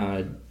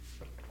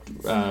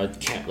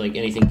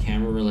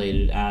camera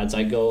related ads.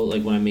 I go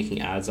when I'm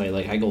making ads,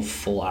 I go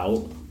full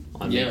out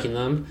on making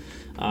them,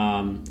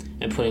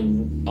 and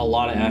putting a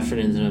lot of effort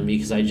into them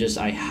because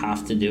I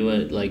have to do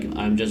it. Like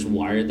I'm just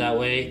wired that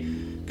way.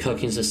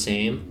 Cooking's the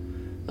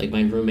same. Like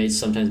my roommates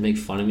sometimes make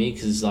fun of me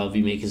because I'll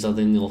be making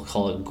something, they'll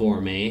call it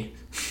gourmet.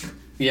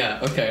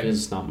 Yeah, okay.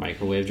 It's not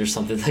microwaved or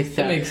something like that.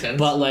 That makes sense.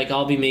 But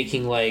I'll be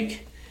making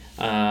I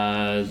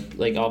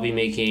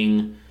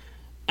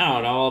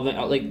don't know,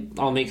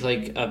 I'll make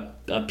a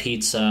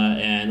pizza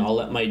and I'll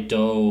let my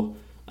dough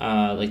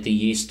the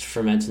yeast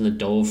ferment in the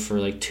dough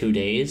for 2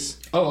 days.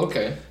 Oh,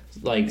 okay.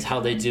 Like how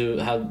they do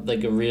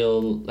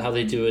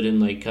it in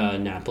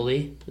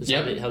Napoli.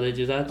 How they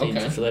do that. They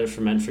let it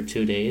ferment for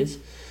 2 days,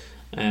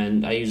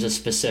 and I use a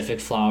specific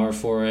flour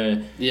for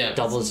it. Yeah.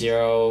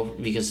 00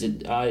 because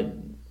it's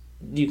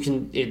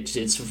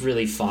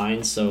really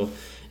fine. So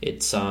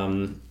it's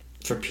for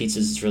pizzas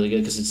it's really good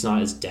because it's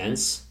not as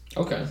dense.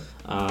 Okay.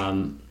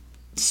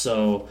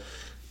 So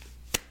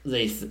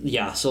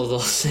they'll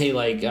say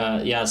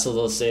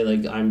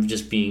I'm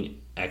just being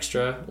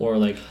extra, or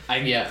I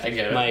get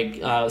it. My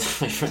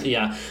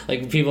friend,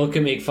 people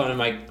can make fun of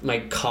my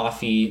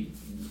coffee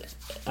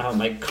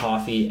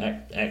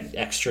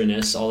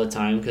extraness all the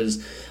time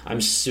because I'm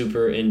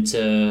super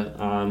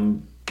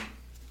into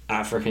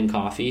African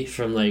coffee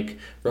from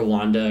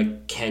Rwanda,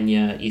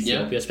 Kenya,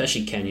 Ethiopia,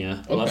 especially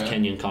Kenya. I love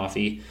Kenyan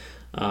coffee.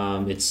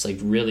 It's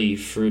really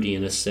fruity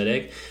and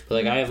acidic,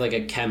 but I have a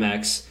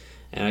Chemex.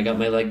 And I got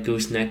my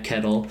gooseneck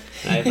kettle.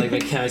 And I have my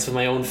Chemex with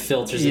my own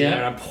filters in there.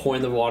 And I'm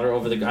pouring the water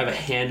over I have a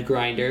hand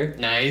grinder.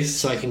 Nice.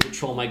 So I can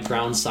control my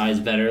ground size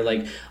better.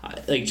 I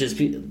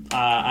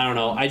don't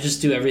know. I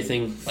just do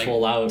everything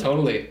full out.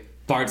 Totally.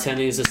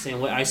 Bartending is the same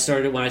way. When I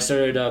started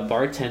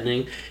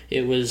bartending,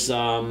 it was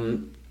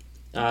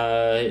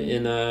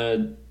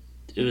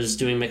it was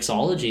doing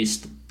mixology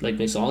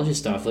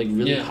stuff,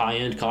 really high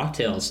end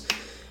cocktails,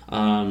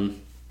 and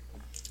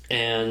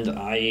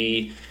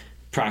I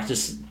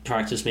practice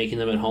making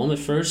them at home at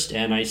first,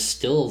 and I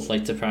still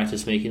like to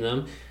practice making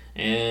them.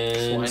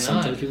 And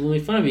sometimes people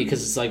make fun of me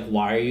because it's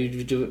why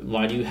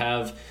do you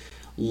have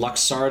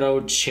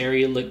Luxardo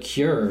cherry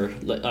liqueur.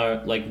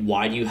 Like,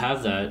 why do you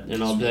have that?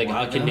 And I'll be like,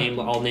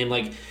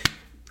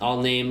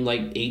 I'll name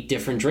like 8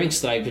 different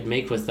drinks that I could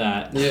make with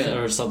that,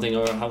 or something,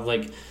 or have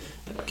like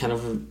kind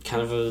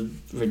of a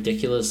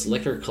ridiculous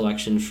liquor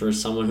collection for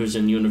someone who's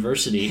in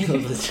university.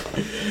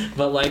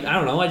 But like, I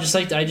don't know, I just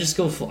like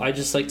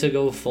to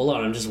go full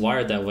on. I'm just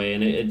wired that way,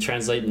 and it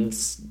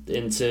translates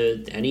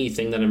into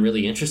anything that I'm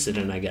really interested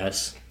in, I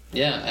guess.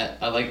 Yeah,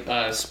 I like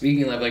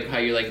speaking of like how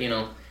you like, you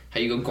know, how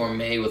you go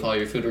gourmet with all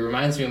your food. It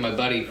reminds me of my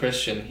buddy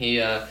Christian.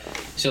 He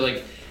so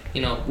like,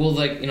 you know, we'll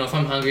like, you know, if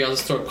I'm hungry, I'll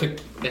just throw a quick,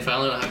 if I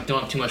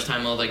don't have too much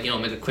time, I'll like, you know,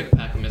 make a quick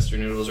pack of Mr.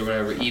 Noodles or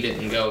whatever, eat it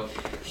and go.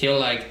 He'll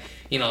like,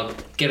 you know,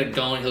 get it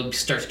going, he'll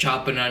start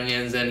chopping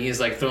onions, and he's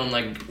like throwing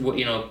like,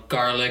 you know,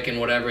 garlic and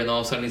whatever, and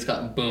all of a sudden he's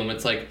got, boom,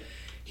 it's like,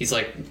 he's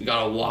like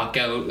got to walk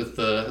out with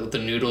the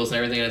noodles and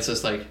everything, and it's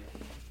just like,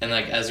 and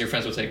like, as your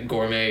friends would say,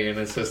 gourmet, and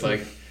it's just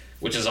like,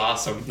 which is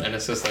awesome, and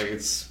it's just like,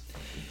 it's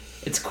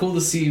cool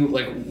to see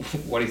like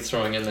what he's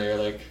throwing in there,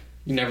 like,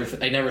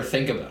 I never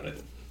think about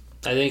it.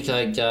 I think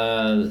like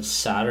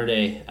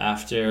Saturday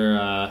after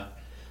a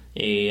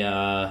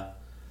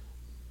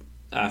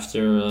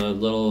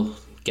little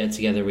get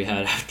together we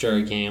had after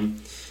a game,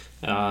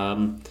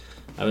 I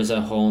was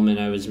at home and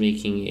I was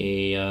making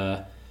it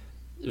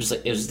was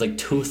like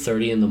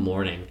 2:30 in the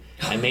morning.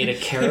 I made a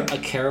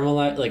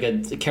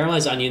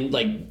caramelized onion,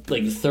 like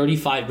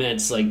 35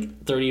 minutes,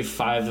 like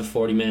 35 to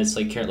 40 minutes,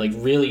 like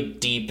really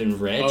deep and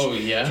rich. Oh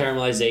yeah,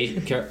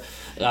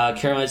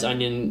 caramelized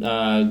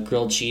onion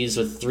grilled cheese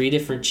with 3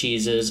 different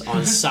cheeses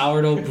on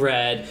sourdough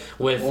bread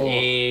with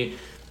a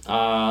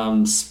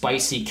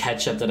spicy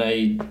ketchup that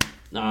I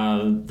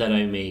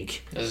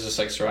make. Is it just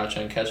like sriracha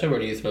and ketchup, or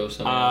do you throw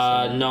something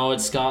else in? No,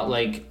 it's got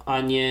like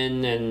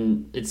onion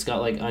and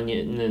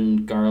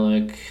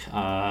garlic.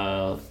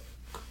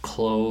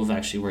 Clove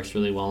actually works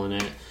really well in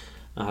it.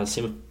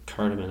 Same with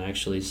cardamom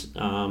actually.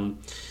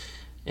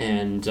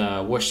 And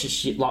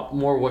Worcestershire, a lot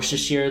more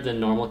Worcestershire than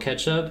normal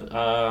ketchup.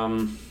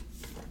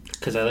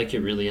 Because I like it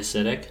really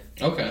acidic.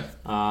 Okay.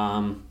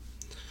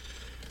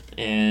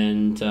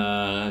 And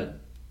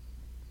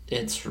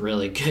it's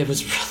really good. It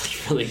was really,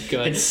 really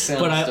good.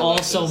 But I delicious.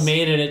 Also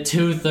made it at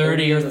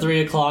 2:30 or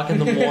 3 o'clock in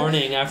the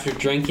morning after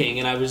drinking,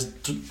 and I was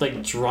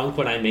like drunk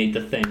when I made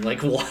the thing.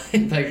 Like, why?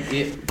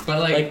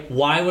 Like,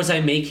 why was I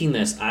making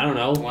this? I don't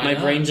know. My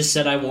brain just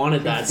said I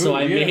wanted that, so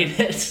I made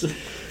it.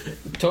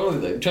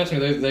 Totally. Trust me.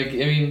 Like,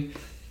 I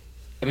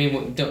mean,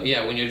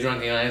 when you're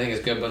drunk, you know, anything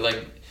is good, but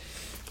like,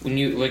 when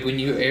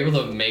you're able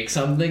to make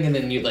something and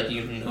then you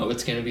know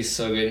it's gonna be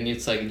so good, and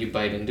it's like you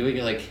bite into it,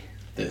 you're like,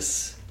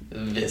 this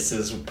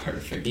is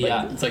perfect. Like,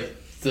 yeah, it's like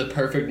the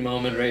perfect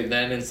moment right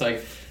then. It's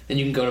like, then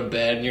you can go to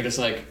bed and you're just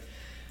like,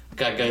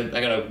 I got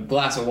a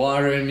glass of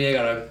water in me. I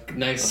got a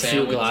nice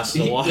sandwich. Few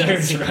glasses of water.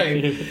 That's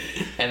right.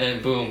 And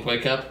then boom,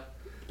 wake up,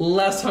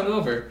 less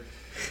hungover.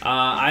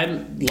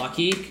 I'm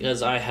lucky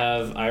because I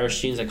have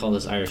Irish genes. I call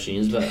this Irish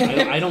genes, but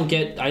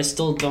I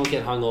still don't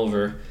get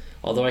hungover.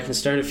 Although I can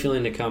start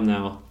feeling to come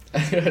now.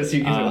 As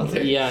you get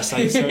older. Yes,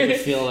 I'm starting to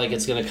feel like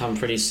it's going to come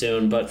pretty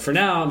soon. But for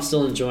now, I'm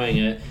still enjoying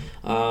it.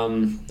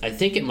 I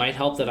think it might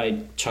help that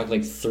I chug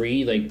like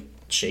 3 like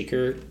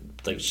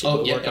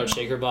workout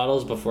shaker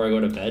bottles before I go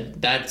to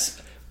bed. That's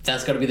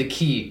got to be the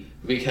key,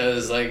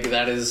 because like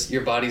that is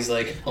your body's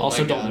like. Oh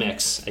also, my God. don't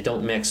mix. I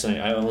don't mix.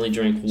 I only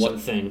drink one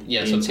thing.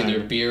 Yeah, so it's either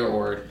beer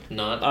or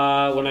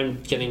not. When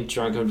I'm getting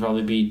drunk, it would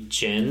probably be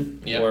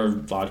gin or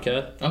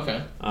vodka.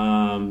 Okay.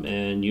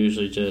 And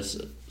usually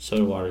just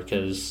soda water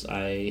because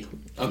I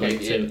like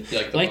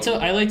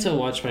to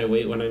watch my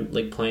weight when I'm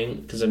like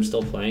playing, because I'm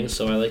still playing.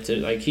 So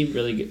I keep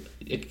really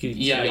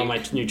on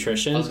my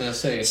nutrition. I was gonna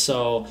say.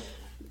 So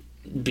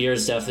beer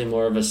is definitely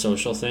more of a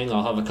social thing.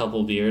 I'll have a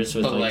couple beers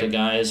with like the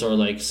guys or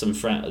like some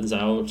friends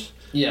out.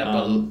 Yeah,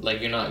 but like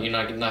you're not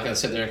gonna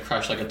sit there and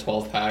crush like a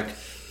 12-pack,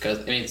 because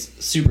I mean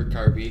it's super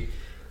carby,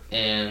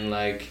 and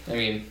like I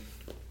mean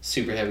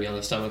super heavy on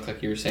the stomach,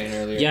 like you were saying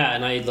earlier. Yeah,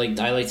 and I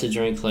like to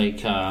drink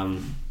like I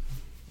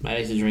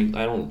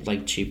don't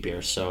like cheap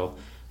beer, so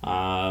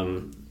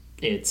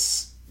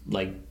it's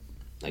like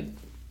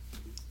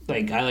I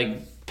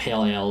like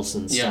pale ales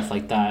and stuff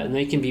like that, and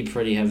they can be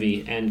pretty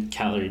heavy and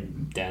calorie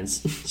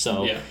dense,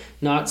 so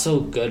not so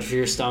good for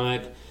your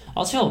stomach.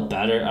 I'll feel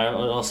better. I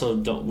also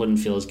wouldn't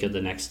feel as good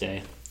the next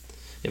day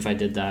if I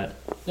did that.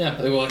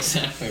 Yeah, well,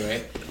 exactly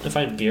right. I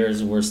find beer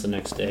is worse the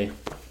next day.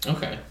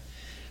 Okay.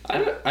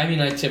 I mean,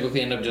 I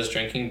typically end up just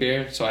drinking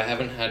beer, so I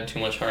haven't had too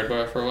much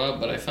hardware for a while,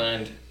 but I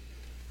find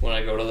when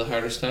I go to the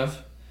harder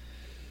stuff,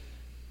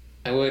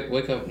 I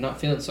wake up not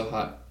feeling so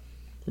hot.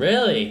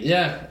 Really?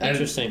 Yeah.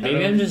 Interesting.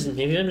 Maybe I'm just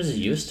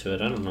used to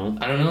it. I don't know.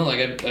 Like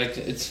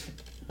it's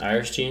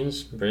Irish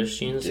genes, British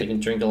genes. I can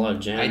drink a lot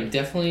of jam. I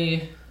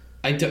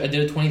did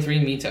a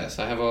 23andMe test.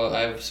 I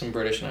have some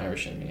British and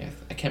Irish in me.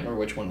 I can't remember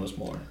which one was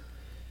more.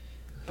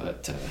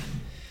 But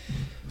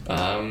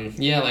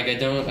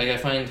I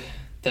find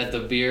that the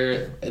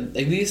beer, at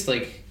least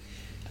like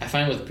I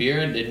find with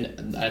beer,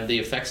 the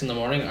effects in the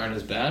morning aren't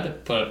as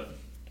bad, but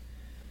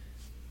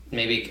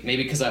maybe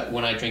because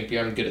when I drink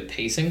beer I'm good at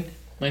pacing.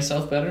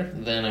 myself better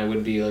than I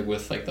would be like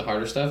with like the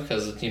harder stuff,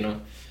 because you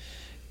know,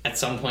 at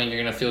some point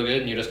you're gonna feel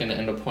good and you're just gonna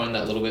end up pouring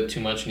that little bit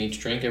too much in each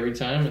drink every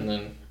time, and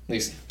then at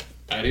least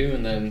I do,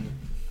 and then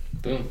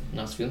boom,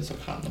 now it's feeling so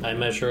hot. I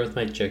measure with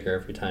my jigger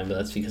every time, but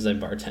that's because I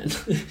bartend.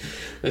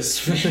 That's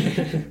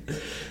fair.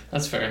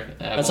 That's fair.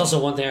 That's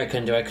also one thing I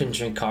couldn't do. I couldn't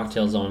drink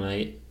cocktails all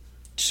night.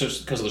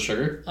 Just because of the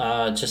sugar?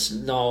 Just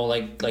no,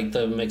 like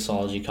the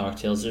mixology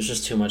cocktails. There's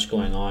just too much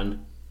going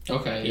on.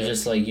 Okay. You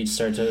just like you'd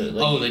start to.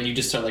 Like, oh, then you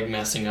just start like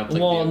messing up.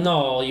 Like, well,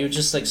 no, you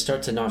just like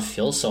start to not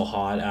feel so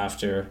hot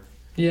after.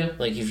 Yeah.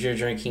 Like if you're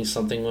drinking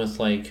something with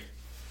like.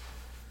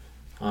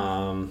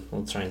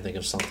 I'll try and think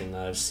of something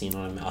that I've seen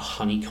on a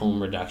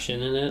honeycomb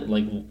reduction in it.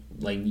 Like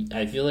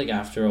I feel like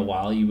after a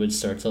while you would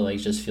start to like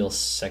just feel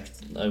sick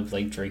of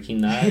like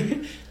drinking that.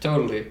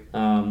 Totally.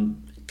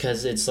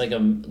 Because it's like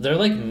they're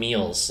like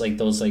meals, like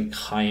those like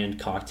high end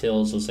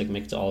cocktails, those like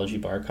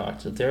mixology bar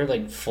cocktails. They're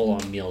like full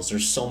on meals.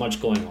 There's so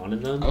much going on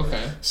in them.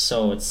 Okay.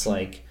 So it's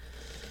like,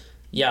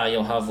 yeah,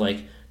 you'll have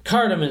like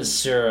cardamom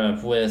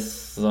syrup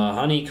with the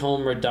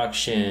honeycomb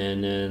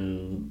reduction,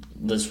 and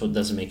this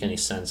doesn't make any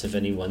sense if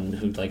anyone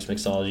who likes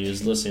mixology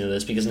is listening to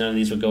this, because none of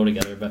these would go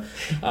together. But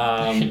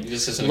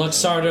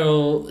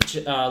Luxardo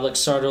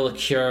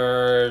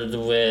liqueur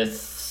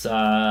with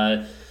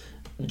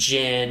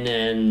gin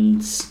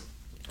and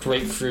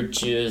grapefruit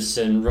juice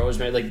and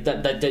rosemary, like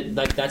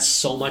that's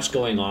so much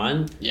going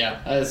on.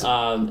 Yeah, it's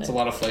a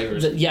lot of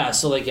flavors.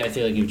 So like I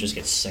feel like you would just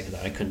get sick of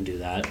that. I couldn't do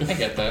that. I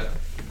get that.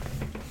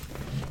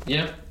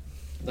 Yeah,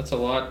 that's a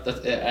lot.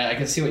 I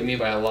can see what you mean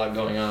by a lot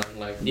going on.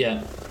 Like,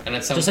 yeah, and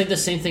it's just like the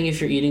same thing if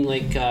you're eating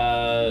like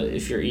a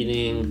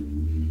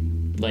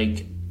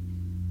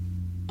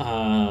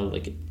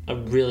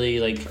really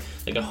like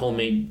a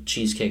homemade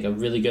cheesecake, a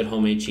really good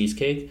homemade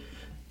cheesecake.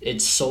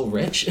 It's so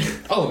rich.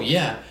 Oh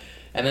yeah.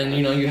 And then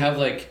you have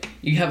like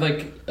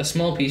a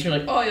small piece. You're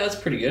like, oh yeah, that's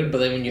pretty good. But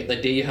then when the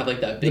day you have like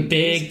that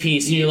big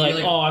piece, and you're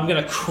like, oh, I'm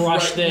gonna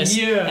crush this.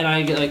 Yeah. And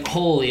I get like,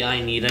 holy,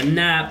 I need a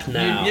nap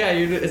now.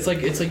 It's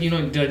like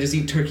did I just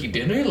eat turkey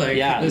dinner? Like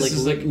this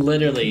is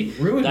literally.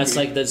 That's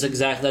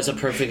a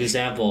perfect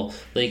example.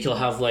 Like you'll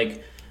have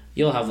like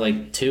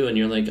 2 and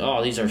you're like,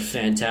 oh, these are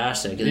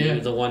fantastic, and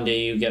then the one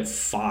day you get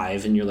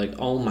 5 and you're like,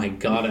 oh my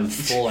god, I'm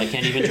full, I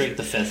can't even drink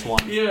the 5th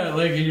one. Yeah,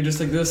 like you're just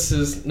like, this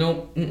is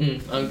nope,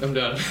 I'm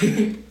done.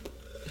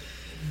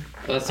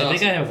 That's awesome. I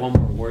think I have one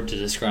more word to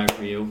describe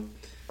for you.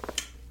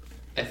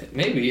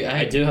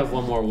 I do have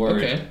one more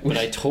word, okay. But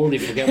I totally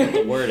forget what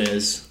the word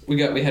is.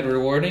 We had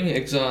rewarding,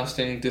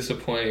 exhausting,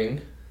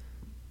 disappointing,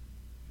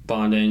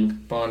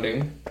 bonding.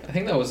 I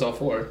think that was all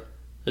 4.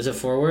 Is it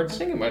 4 words? I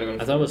think it might have been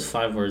 4. I thought it was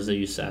 5 words that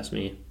you used to ask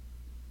me.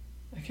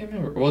 I can't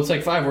remember. Well, it's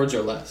like 5 words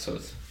or less, so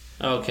it's...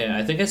 Okay,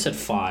 I think I said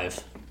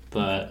 5,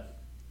 but...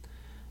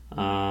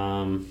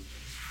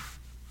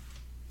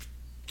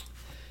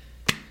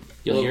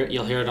 You'll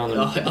hear it on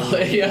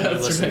the... yeah,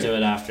 that's listen right. to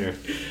it after.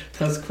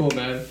 That's cool,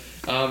 man.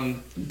 I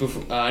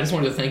just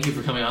wanted to thank you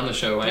for coming on the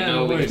show. I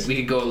know we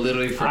could go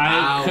literally for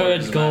hours. I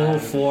could go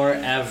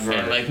forever.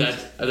 And like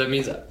that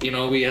means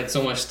we had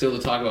so much still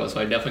to talk about.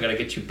 So I definitely got to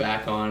get you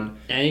back on.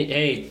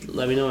 Hey,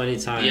 let me know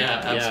anytime.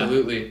 Yeah,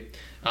 absolutely.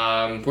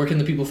 Where can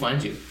the people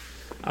find you?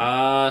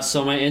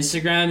 So my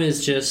Instagram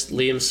is just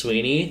Liam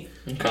Sweeney.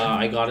 Okay.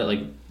 I got it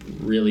like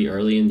really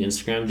early in the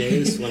Instagram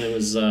days when it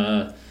was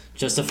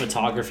just a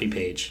photography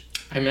page.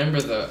 I remember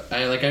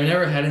I've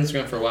never had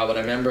Instagram for a while, but I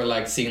remember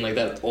like seeing like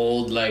that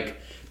old like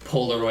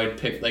Polaroid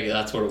pic, like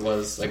that's what it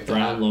was, like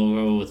brown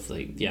logo with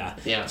like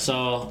yeah.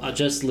 So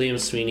just Liam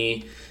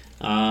Sweeney.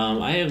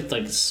 I have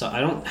I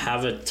don't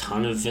have a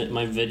ton of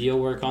my video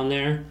work on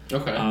there.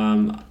 Okay.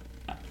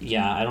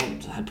 I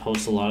don't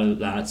post a lot of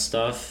that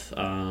stuff.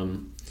 But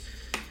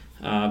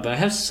I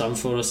have some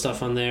photo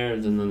stuff on there,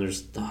 and then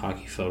there's the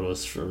hockey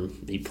photos from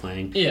me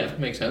playing. Yeah,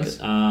 makes sense.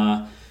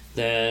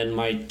 Then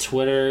my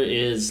Twitter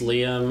is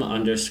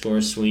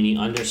Liam_Sweeney_.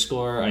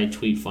 I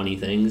tweet funny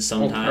things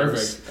sometimes. Oh,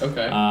 perfect.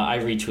 Okay. I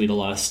retweet a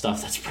lot of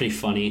stuff that's pretty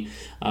funny.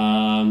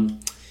 And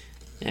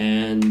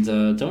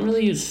don't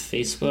really use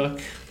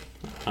Facebook.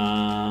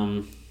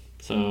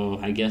 So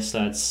I guess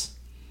that's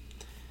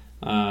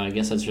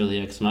really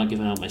it, 'cause I'm not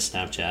giving out my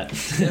Snapchat.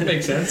 That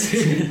makes sense.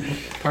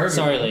 Perfect.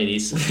 Sorry,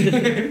 ladies.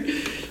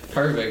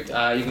 Perfect.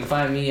 You can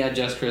find me at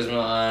Just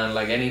Charisma on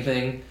like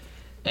anything.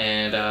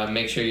 And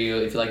make sure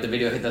if you like the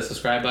video, hit that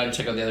subscribe button,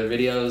 check out the other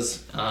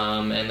videos,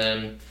 and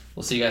then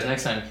we'll see you guys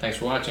next time. Thanks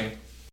for watching.